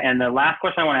 And the last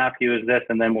question I want to ask you is this,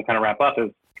 and then we'll kind of wrap up,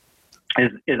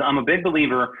 is I'm a big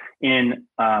believer in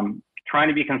trying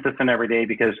to be consistent every day,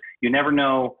 because you never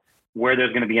know where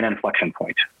there's going to be an inflection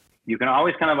point. You can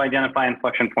always kind of identify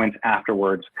inflection points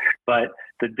afterwards, but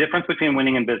the difference between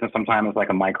winning and business sometimes is like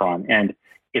a micron. And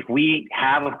if we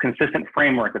have a consistent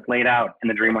framework that's laid out in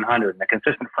the Dream 100, and a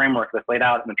consistent framework that's laid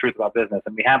out in the Truth About Business,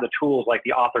 and we have the tools like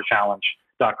the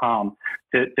authorchallenge.com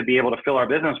to be able to fill our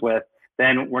business with,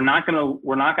 then we're not going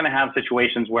to have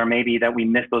situations where maybe that we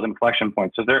miss those inflection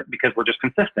points. So because we're just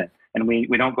consistent and we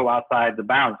don't go outside the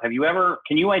bounds.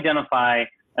 Can you identify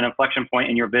an inflection point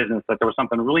in your business that there was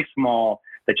something really small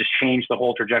that just changed the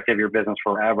whole trajectory of your business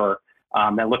forever?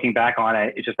 That looking back on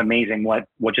it, it's just amazing what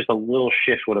just a little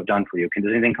shift would have done for you. Does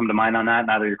anything come to mind on that?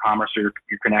 Either your commerce or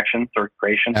your connections or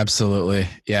creation? Absolutely.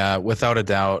 Yeah, without a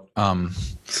doubt. I'm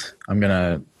going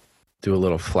to do a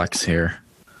little flex here.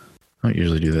 I don't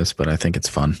usually do this, but I think it's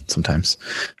fun sometimes.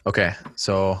 Okay.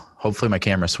 So hopefully my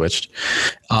camera switched.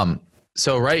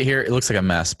 So right here, it looks like a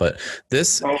mess, but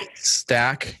this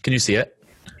stack, can you see it?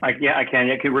 Yeah, I can.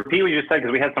 Yeah, can you repeat what you just said?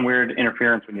 Because we had some weird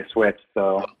interference when you switched.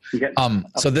 So,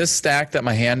 so this stack that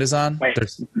my hand is on. Wait,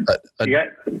 okay,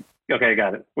 I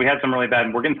got it. We had some really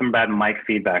bad. We're getting some bad mic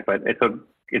feedback, but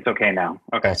it's okay now.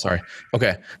 Okay. Oh, sorry.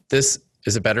 Okay, is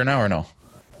it better now or no?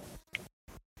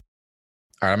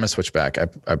 All right, I'm gonna switch back.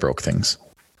 I broke things.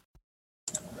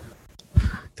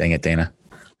 Dang it, Dana.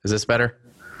 Is this better?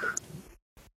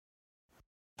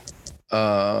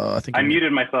 I think I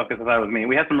muted myself because that was me.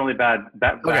 We had some really bad.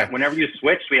 Okay. Whenever you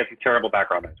switched, we had some terrible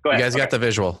background noise. Go ahead. You guys got the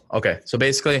visual. Okay. So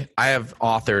basically, I have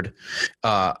authored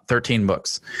 13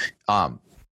 books.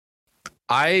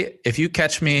 If you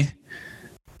catch me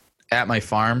at my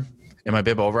farm in my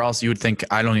bib overalls, you would think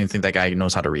I don't even think that guy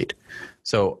knows how to read.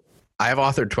 So I have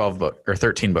authored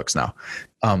 13 books now.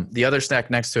 The other stack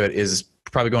next to it is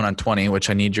probably going on 20, which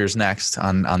I need yours next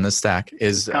on this stack.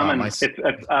 Is my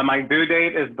due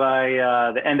date is by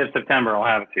the end of September. I'll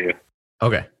have it to you.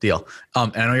 Okay, deal.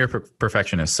 And I know you're a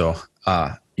perfectionist, so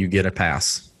you get a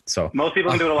pass. So most people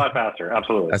can do it a lot faster.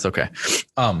 Absolutely, that's okay.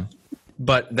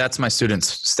 But that's my students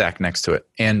stack next to it,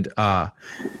 and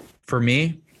for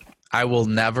me, I will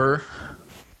never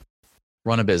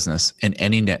run a business in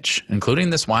any niche, including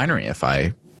this winery, if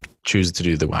I choose to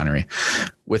do the winery,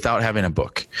 without having a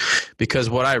book. Because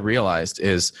what I realized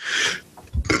is,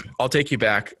 I'll take you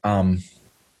back, probably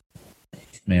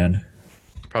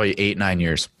 8-9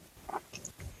 years.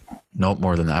 Nope,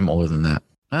 more than that. I'm older than that.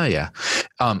 Oh yeah.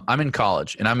 I'm in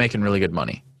college and I'm making really good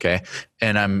money. Okay.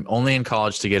 And I'm only in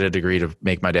college to get a degree to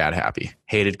make my dad happy.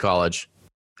 Hated college.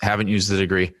 Haven't used the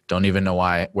degree. Don't even know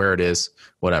where it is,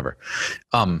 whatever.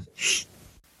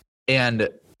 And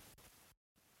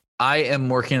I am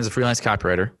working as a freelance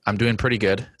copywriter. I'm doing pretty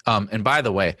good. And by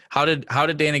the way, how did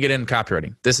Dana get into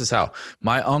copywriting? This is how.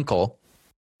 My uncle,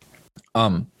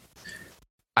 I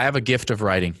have a gift of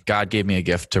writing. God gave me a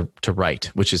gift to write,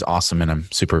 which is awesome, and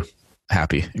I'm super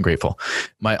happy and grateful.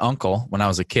 My uncle, when I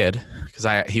was a kid,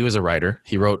 because he was a writer,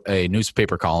 he wrote a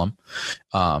newspaper column,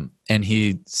 and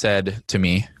he said to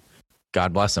me,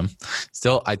 God bless him.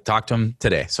 Still, I talked to him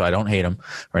today, so I don't hate him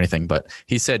or anything, but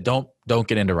he said, don't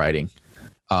get into writing.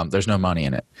 There's no money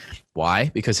in it. Why?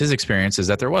 Because his experience is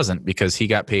that there wasn't, because he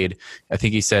got paid, I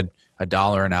think he said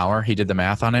 $1 an hour. He did the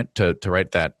math on it to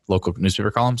write that local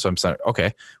newspaper column. So I'm saying,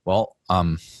 okay, well,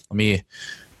 let me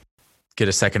get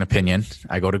a second opinion.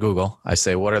 I go to Google. I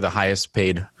say, what are the highest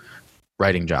paid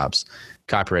writing jobs?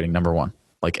 Copywriting, number one.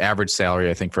 Like average salary,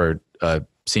 I think for a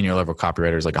senior level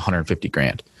copywriter is like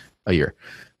 $150,000 a year.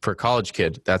 For a college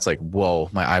kid, that's like, whoa,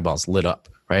 my eyeballs lit up,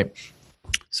 right?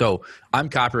 So I'm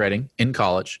copywriting in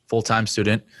college, full-time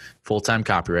student, full-time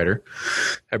copywriter.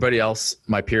 Everybody else,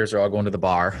 my peers are all going to the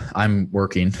bar. I'm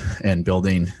working and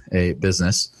building a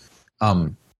business.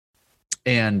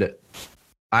 And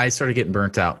I started getting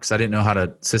burnt out because I didn't know how to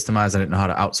systemize. I didn't know how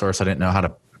to outsource. I didn't know how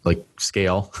to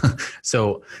scale.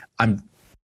 So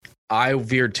I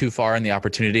veered too far in the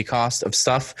opportunity cost of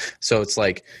stuff. So it's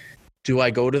like, do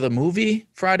I go to the movie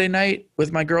Friday night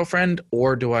with my girlfriend,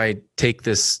 or do I take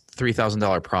this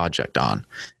 $3,000 project on?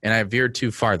 And I veered too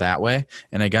far that way,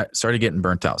 and I started getting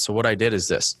burnt out. So what I did is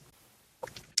this.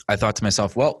 I thought to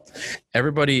myself, well,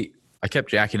 I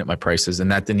kept jacking up my prices,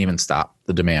 and that didn't even stop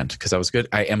the demand because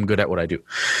I am good at what I do.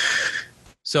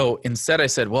 So instead I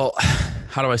said, well,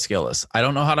 how do I scale this? I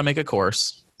don't know how to make a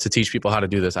course to teach people how to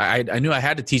do this. I knew I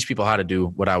had to teach people how to do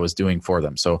what I was doing for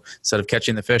them. So instead of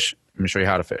catching the fish, I'm going to show you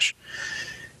how to fish.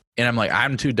 And I'm like,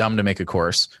 I'm too dumb to make a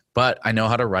course, but I know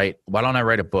how to write. Why don't I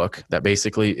write a book that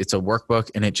basically it's a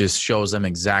workbook and it just shows them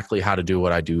exactly how to do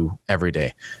what I do every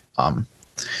day. And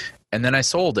then I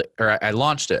sold it, or I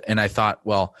launched it, and I thought,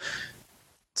 well,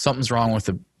 something's wrong with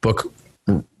the book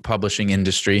publishing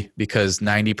industry because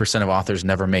 90% of authors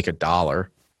never make $1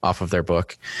 off of their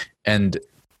book. And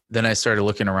then I started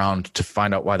looking around to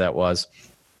find out why that was.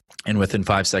 And within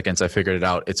 5 seconds, I figured it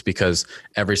out. It's because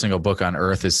every single book on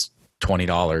earth is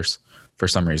 $20 for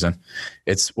some reason.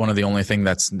 It's one of the only thing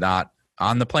that's not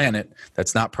on the planet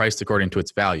that's not priced according to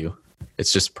its value.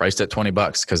 It's just priced at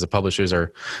 $20 because the publishers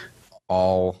are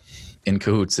all in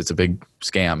cahoots. It's a big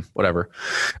scam, whatever.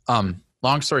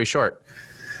 Long story short,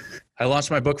 I launched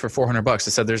my book for $400. I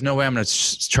said, there's no way I'm going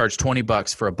to charge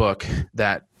 $20 for a book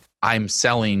that I'm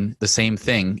selling the same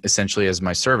thing essentially as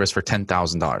my service for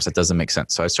 $10,000. That doesn't make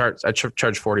sense. So I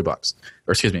charge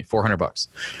 $400.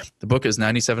 The book is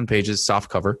 97 pages, soft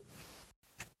cover.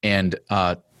 And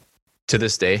to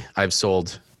this day, I've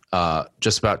sold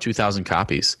just about 2,000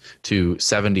 copies to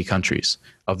 70 countries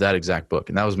of that exact book.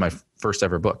 And that was my first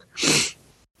ever book.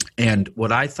 And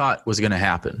what I thought was going to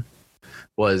happen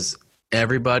was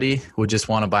everybody would just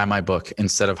want to buy my book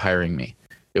instead of hiring me.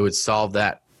 It would solve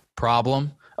that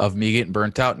problem of me getting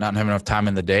burnt out, not having enough time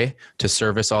in the day to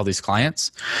service all these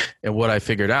clients. And what I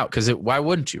figured out, because why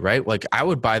wouldn't you, right? Like I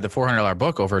would buy the $400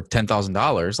 book over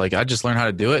 $10,000. Like I just learned how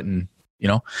to do it. And,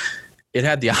 it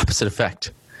had the opposite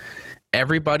effect.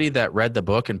 Everybody that read the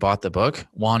book and bought the book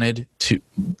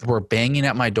were banging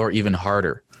at my door even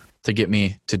harder to get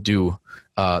me to do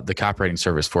the copywriting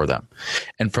service for them.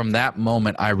 And from that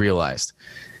moment, I realized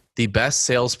the best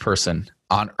salesperson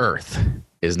on earth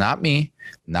is not me,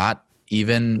 not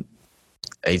even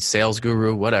a sales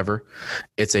guru, whatever.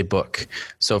 It's a book.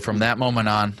 So from that moment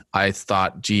on, I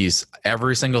thought, geez,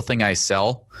 every single thing I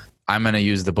sell, I'm going to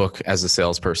use the book as a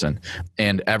salesperson.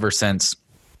 And ever since,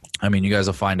 you guys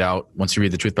will find out once you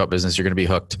read The Truth About Business, you're going to be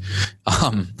hooked.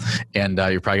 And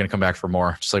you're probably going to come back for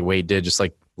more, just like Wade did, just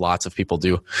like lots of people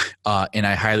do. And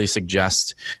I highly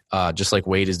suggest, just like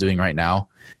Wade is doing right now,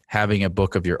 having a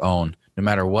book of your own. No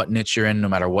matter what niche you're in, no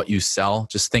matter what you sell,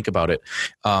 just think about it.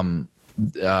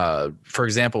 For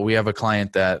example, we have a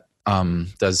client that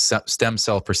does stem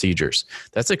cell procedures.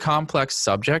 That's a complex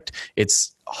subject.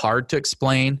 It's hard to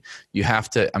explain. You have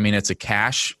to, it's a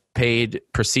cash paid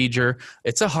procedure.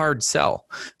 It's a hard sell.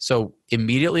 So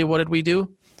immediately what did we do?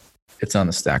 It's on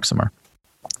the stack somewhere.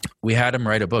 We had him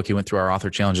write a book. He went through our author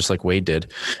challenge just like Wade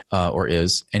did, or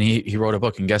is, and he wrote a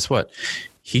book. And guess what?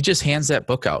 He just hands that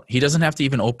book out. He doesn't have to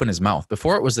even open his mouth.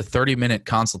 Before it was a 30-minute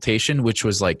consultation, which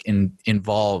was like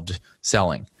involved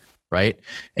selling, right?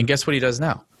 And guess what he does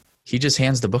now? He just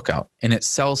hands the book out and it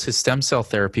sells his stem cell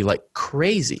therapy like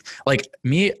crazy. Like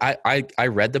me, I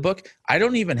read the book. I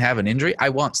don't even have an injury. I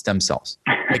want stem cells.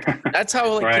 Like that's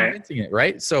how right. Convincing it,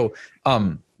 right? So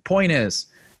point is,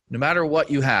 no matter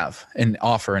what you have and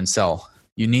offer and sell,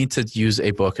 you need to use a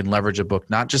book and leverage a book,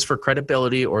 not just for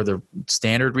credibility or the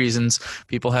standard reasons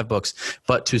people have books,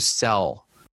 but to sell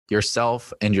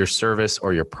yourself and your service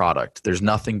or your product. There's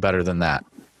nothing better than that.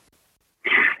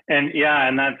 And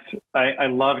I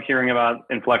love hearing about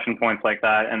inflection points like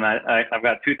that. And I've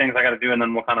got two things I got to do, and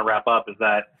then we'll kind of wrap up. Is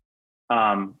that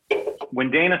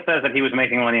when Dana says that he was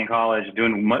making money in college,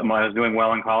 was doing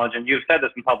well in college, and you've said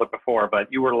this in public before,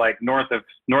 but you were like north of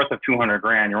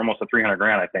 $200,000. You're almost at $300,000,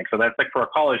 I think. So that's like for a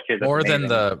college kid. That's more amazing.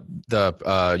 than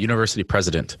the university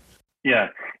president. Yeah.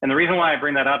 And the reason why I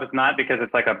bring that up is not because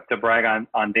it's like to brag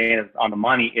on Dana on the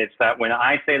money. It's that when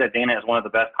I say that Dana is one of the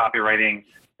best copywriting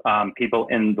people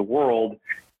in the world,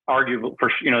 arguably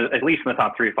for, at least in the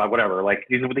top 3 or 5, whatever, like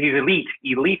he's elite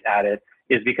at it,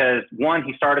 is because one,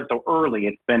 he started so early,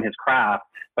 it's been his craft,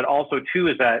 but also two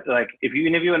is that like, if you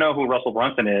know who Russell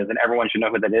Brunson is, and everyone should know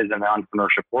who that is in the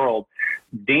entrepreneurship world,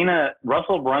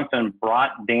 Russell Brunson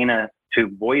brought Dana to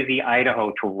Boise,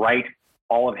 Idaho to write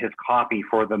all of his copy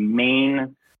for the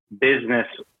main business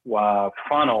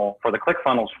funnel, for the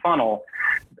ClickFunnels funnel.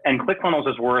 And ClickFunnels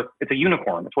it's a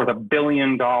unicorn. It's worth $1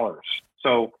 billion.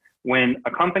 So when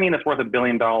a company that's worth $1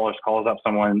 billion calls up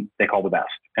someone, they call the best,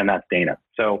 and that's Dana.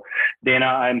 So Dana,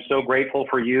 I'm so grateful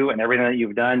for you and everything that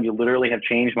you've done. You literally have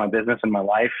changed my business and my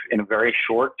life in a very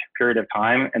short period of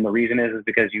time. And the reason is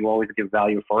because you always give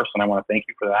value first. And I want to thank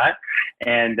you for that.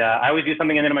 And I always do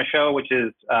something in the end of my show, which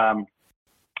is,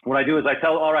 what I do is I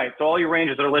tell, all right, so all your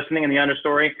rangers that are listening in the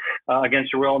understory,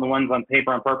 against your will, and the ones on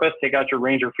paper on purpose, take out your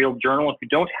Ranger Field journal. If you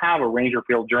don't have a Ranger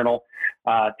Field journal,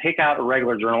 take out a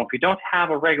regular journal. If you don't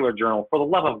have a regular journal, for the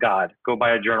love of God, go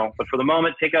buy a journal. But for the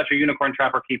moment, take out your Unicorn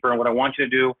Trapper Keeper. And what I want you to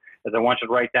do is I want you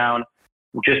to write down,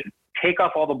 just take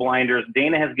off all the blinders.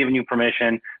 Dana has given you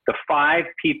permission. The 5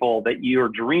 people that your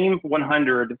Dream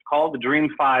 100, call it the Dream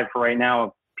 5 for right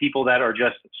now, people that are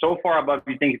just so far above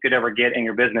you think you could ever get in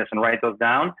your business, and write those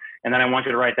down. And then I want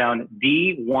you to write down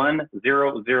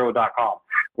D100.com,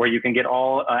 where you can get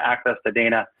all access to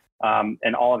Dana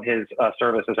and all of his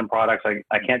services and products.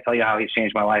 I can't tell you how he's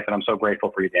changed my life, and I'm so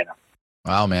grateful for you, Dana.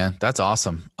 Wow, man, that's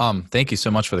awesome. Thank you so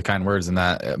much for the kind words and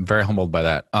that. I'm very humbled by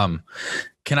that.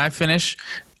 Can I finish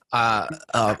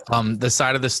the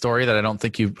side of the story that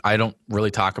I don't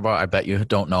really talk about? I bet you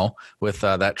don't know with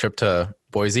that trip to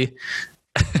Boise.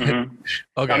 Mm-hmm.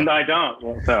 Okay. I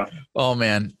don't. So. Oh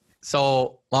man.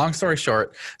 So long story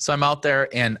short, so I'm out there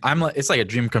and it's like a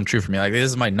dream come true for me. Like this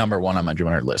is my number one on my Dream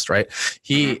 100 list, right?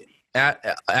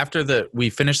 After we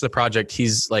finished the project,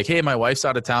 he's like, "Hey, my wife's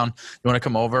out of town. You want to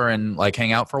come over and like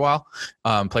hang out for a while,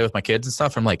 play with my kids and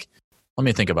stuff?" I'm like, "Let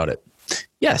me think about it."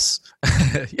 Yes,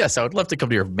 yes, I would love to come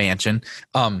to your mansion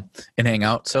and hang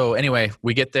out. So anyway,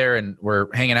 we get there and we're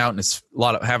hanging out, and it's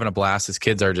having a blast. His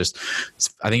kids are just,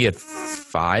 I think he had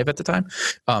 5 at the time,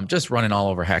 just running all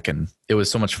over heck, and it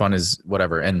was so much fun as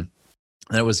whatever. And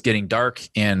it was getting dark,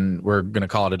 and we're gonna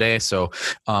call it a day. So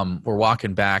we're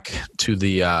walking back to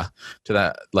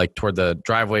toward the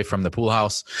driveway from the pool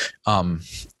house,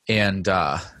 and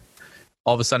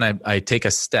all of a sudden I take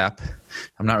a step.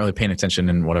 I'm not really paying attention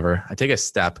and whatever. I take a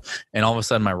step, and all of a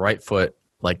sudden my right foot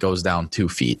like goes down 2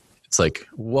 feet. It's like,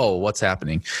 whoa, what's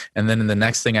happening? And then the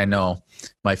next thing I know,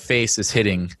 my face is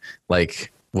hitting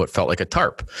like what felt like a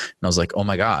tarp. And I was like, oh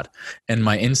my God. And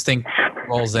my instinct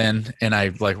rolls in, and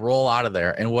I like roll out of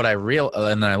there. And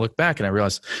and then I look back and I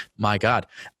realize, my God,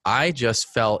 I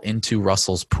just fell into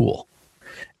Russell's pool.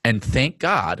 And thank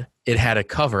God it had a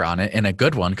cover on it, and a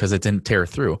good one, because it didn't tear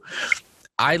through.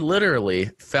 I literally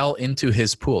fell into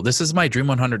his pool. This is my Dream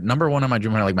 100, number one on my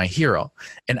Dream 100, like my hero.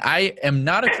 And I am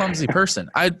not a clumsy person.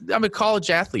 I'm a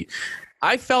college athlete.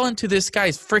 I fell into this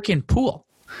guy's freaking pool.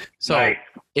 So Nice.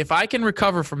 If I can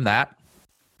recover from that,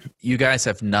 you guys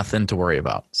have nothing to worry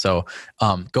about. So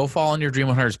go fall in your Dream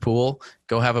 100's pool.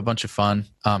 Go have a bunch of fun.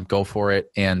 Go for it,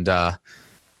 and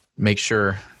make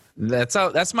sure.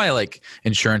 That's my like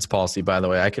insurance policy, by the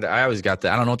way. I always got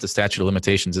that. I don't know what the statute of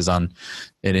limitations is on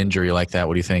an injury like that.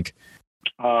 What do you think?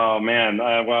 Oh man.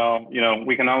 Well,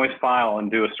 we can always file and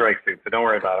do a strike suit, so don't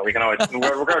worry about it. We can always that's a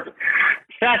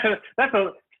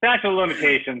statute of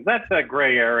limitations. That's a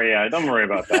gray area. Don't worry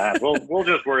about that. We'll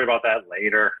just worry about that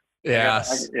later. Yeah.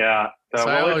 Yeah. So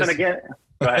we'll listen again.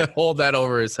 Go ahead. Hold that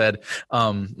over his head.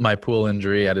 My pool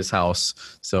injury at his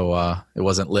house, so it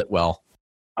wasn't lit well.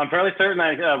 I'm fairly certain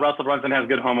that Russell Brunson has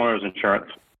good homeowners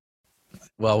insurance.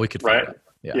 Well, we could right? find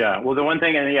that. Yeah. Well, the one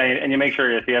thing, and you make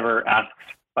sure if he ever asks,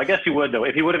 I guess you would though.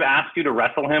 If he would have asked you to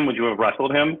wrestle him, would you have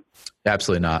wrestled him?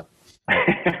 Absolutely not.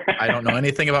 I don't know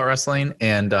anything about wrestling,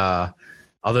 and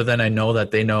other than I know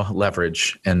that they know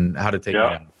leverage and how to take it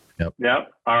down. Yep.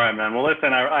 All right, man. Well,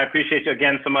 listen, I appreciate you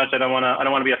again so much. I don't want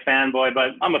to be a fanboy,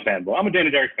 but I'm a fanboy. I'm a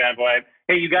Dana Derricks fanboy.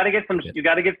 Hey, you got to get some. You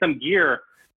got to get some gear.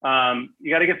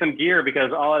 You got to get some gear,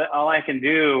 because all I can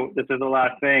do, this is the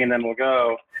last thing, and then we'll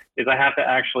go, is I have to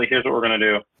actually, here's what we're going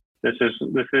to do. This is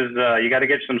you got to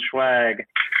get some swag.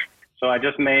 So I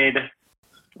just made,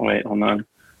 wait, hold on.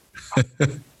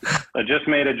 I just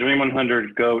made a Dream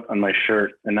 100 goat on my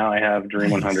shirt, and now I have Dream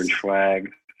 100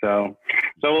 swag. So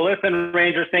well, listen,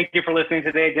 Rangers, thank you for listening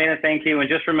today. Dana, thank you. And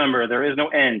just remember, there is no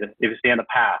end if you stay on the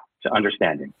path to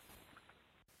understanding.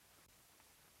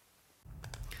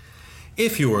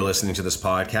 If you are listening to this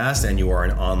podcast and you are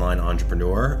an online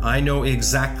entrepreneur, I know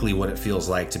exactly what it feels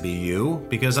like to be you,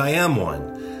 because I am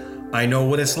one. I know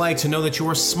what it's like to know that you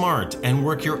are smart and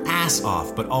work your ass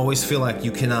off, but always feel like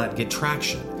you cannot get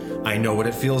traction. I know what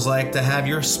it feels like to have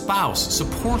your spouse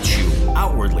support you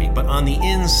outwardly, but on the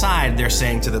inside, they're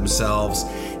saying to themselves,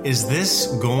 is this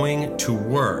going to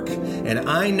work? And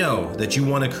I know that you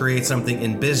want to create something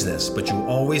in business, but you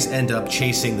always end up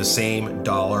chasing the same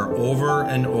dollar over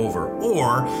and over.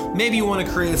 Or maybe you want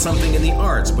to create something in the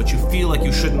arts, but you feel like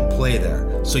you shouldn't play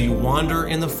there. So you wander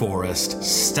in the forest,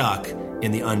 stuck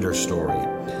in the understory.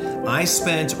 I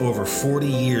spent over 40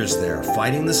 years there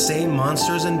fighting the same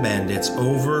monsters and bandits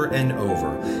over and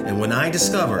over. And when I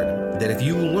discovered that if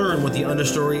you learn what the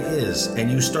understory is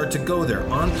and you start to go there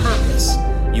on purpose,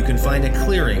 you can find a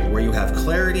clearing where you have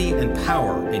clarity and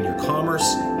power in your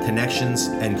commerce, connections,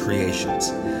 and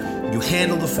creations. You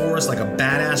handle the forest like a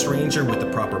badass ranger with the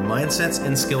proper mindsets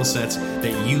and skill sets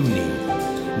that you need.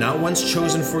 Not once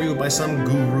chosen for you by some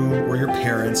guru or your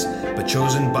parents, but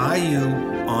chosen by you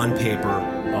on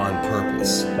paper, on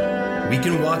purpose. We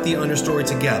can walk the understory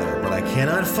together, but I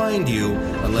cannot find you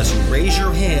unless you raise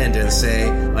your hand and say,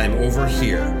 I'm over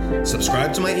here.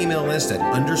 Subscribe to my email list at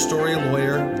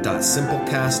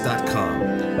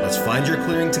understorylawyer.simplecast.com. Let's find your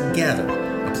clearing together,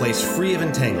 a place free of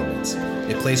entanglements,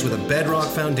 a place with a bedrock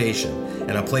foundation,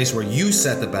 and a place where you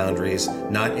set the boundaries,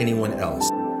 not anyone else.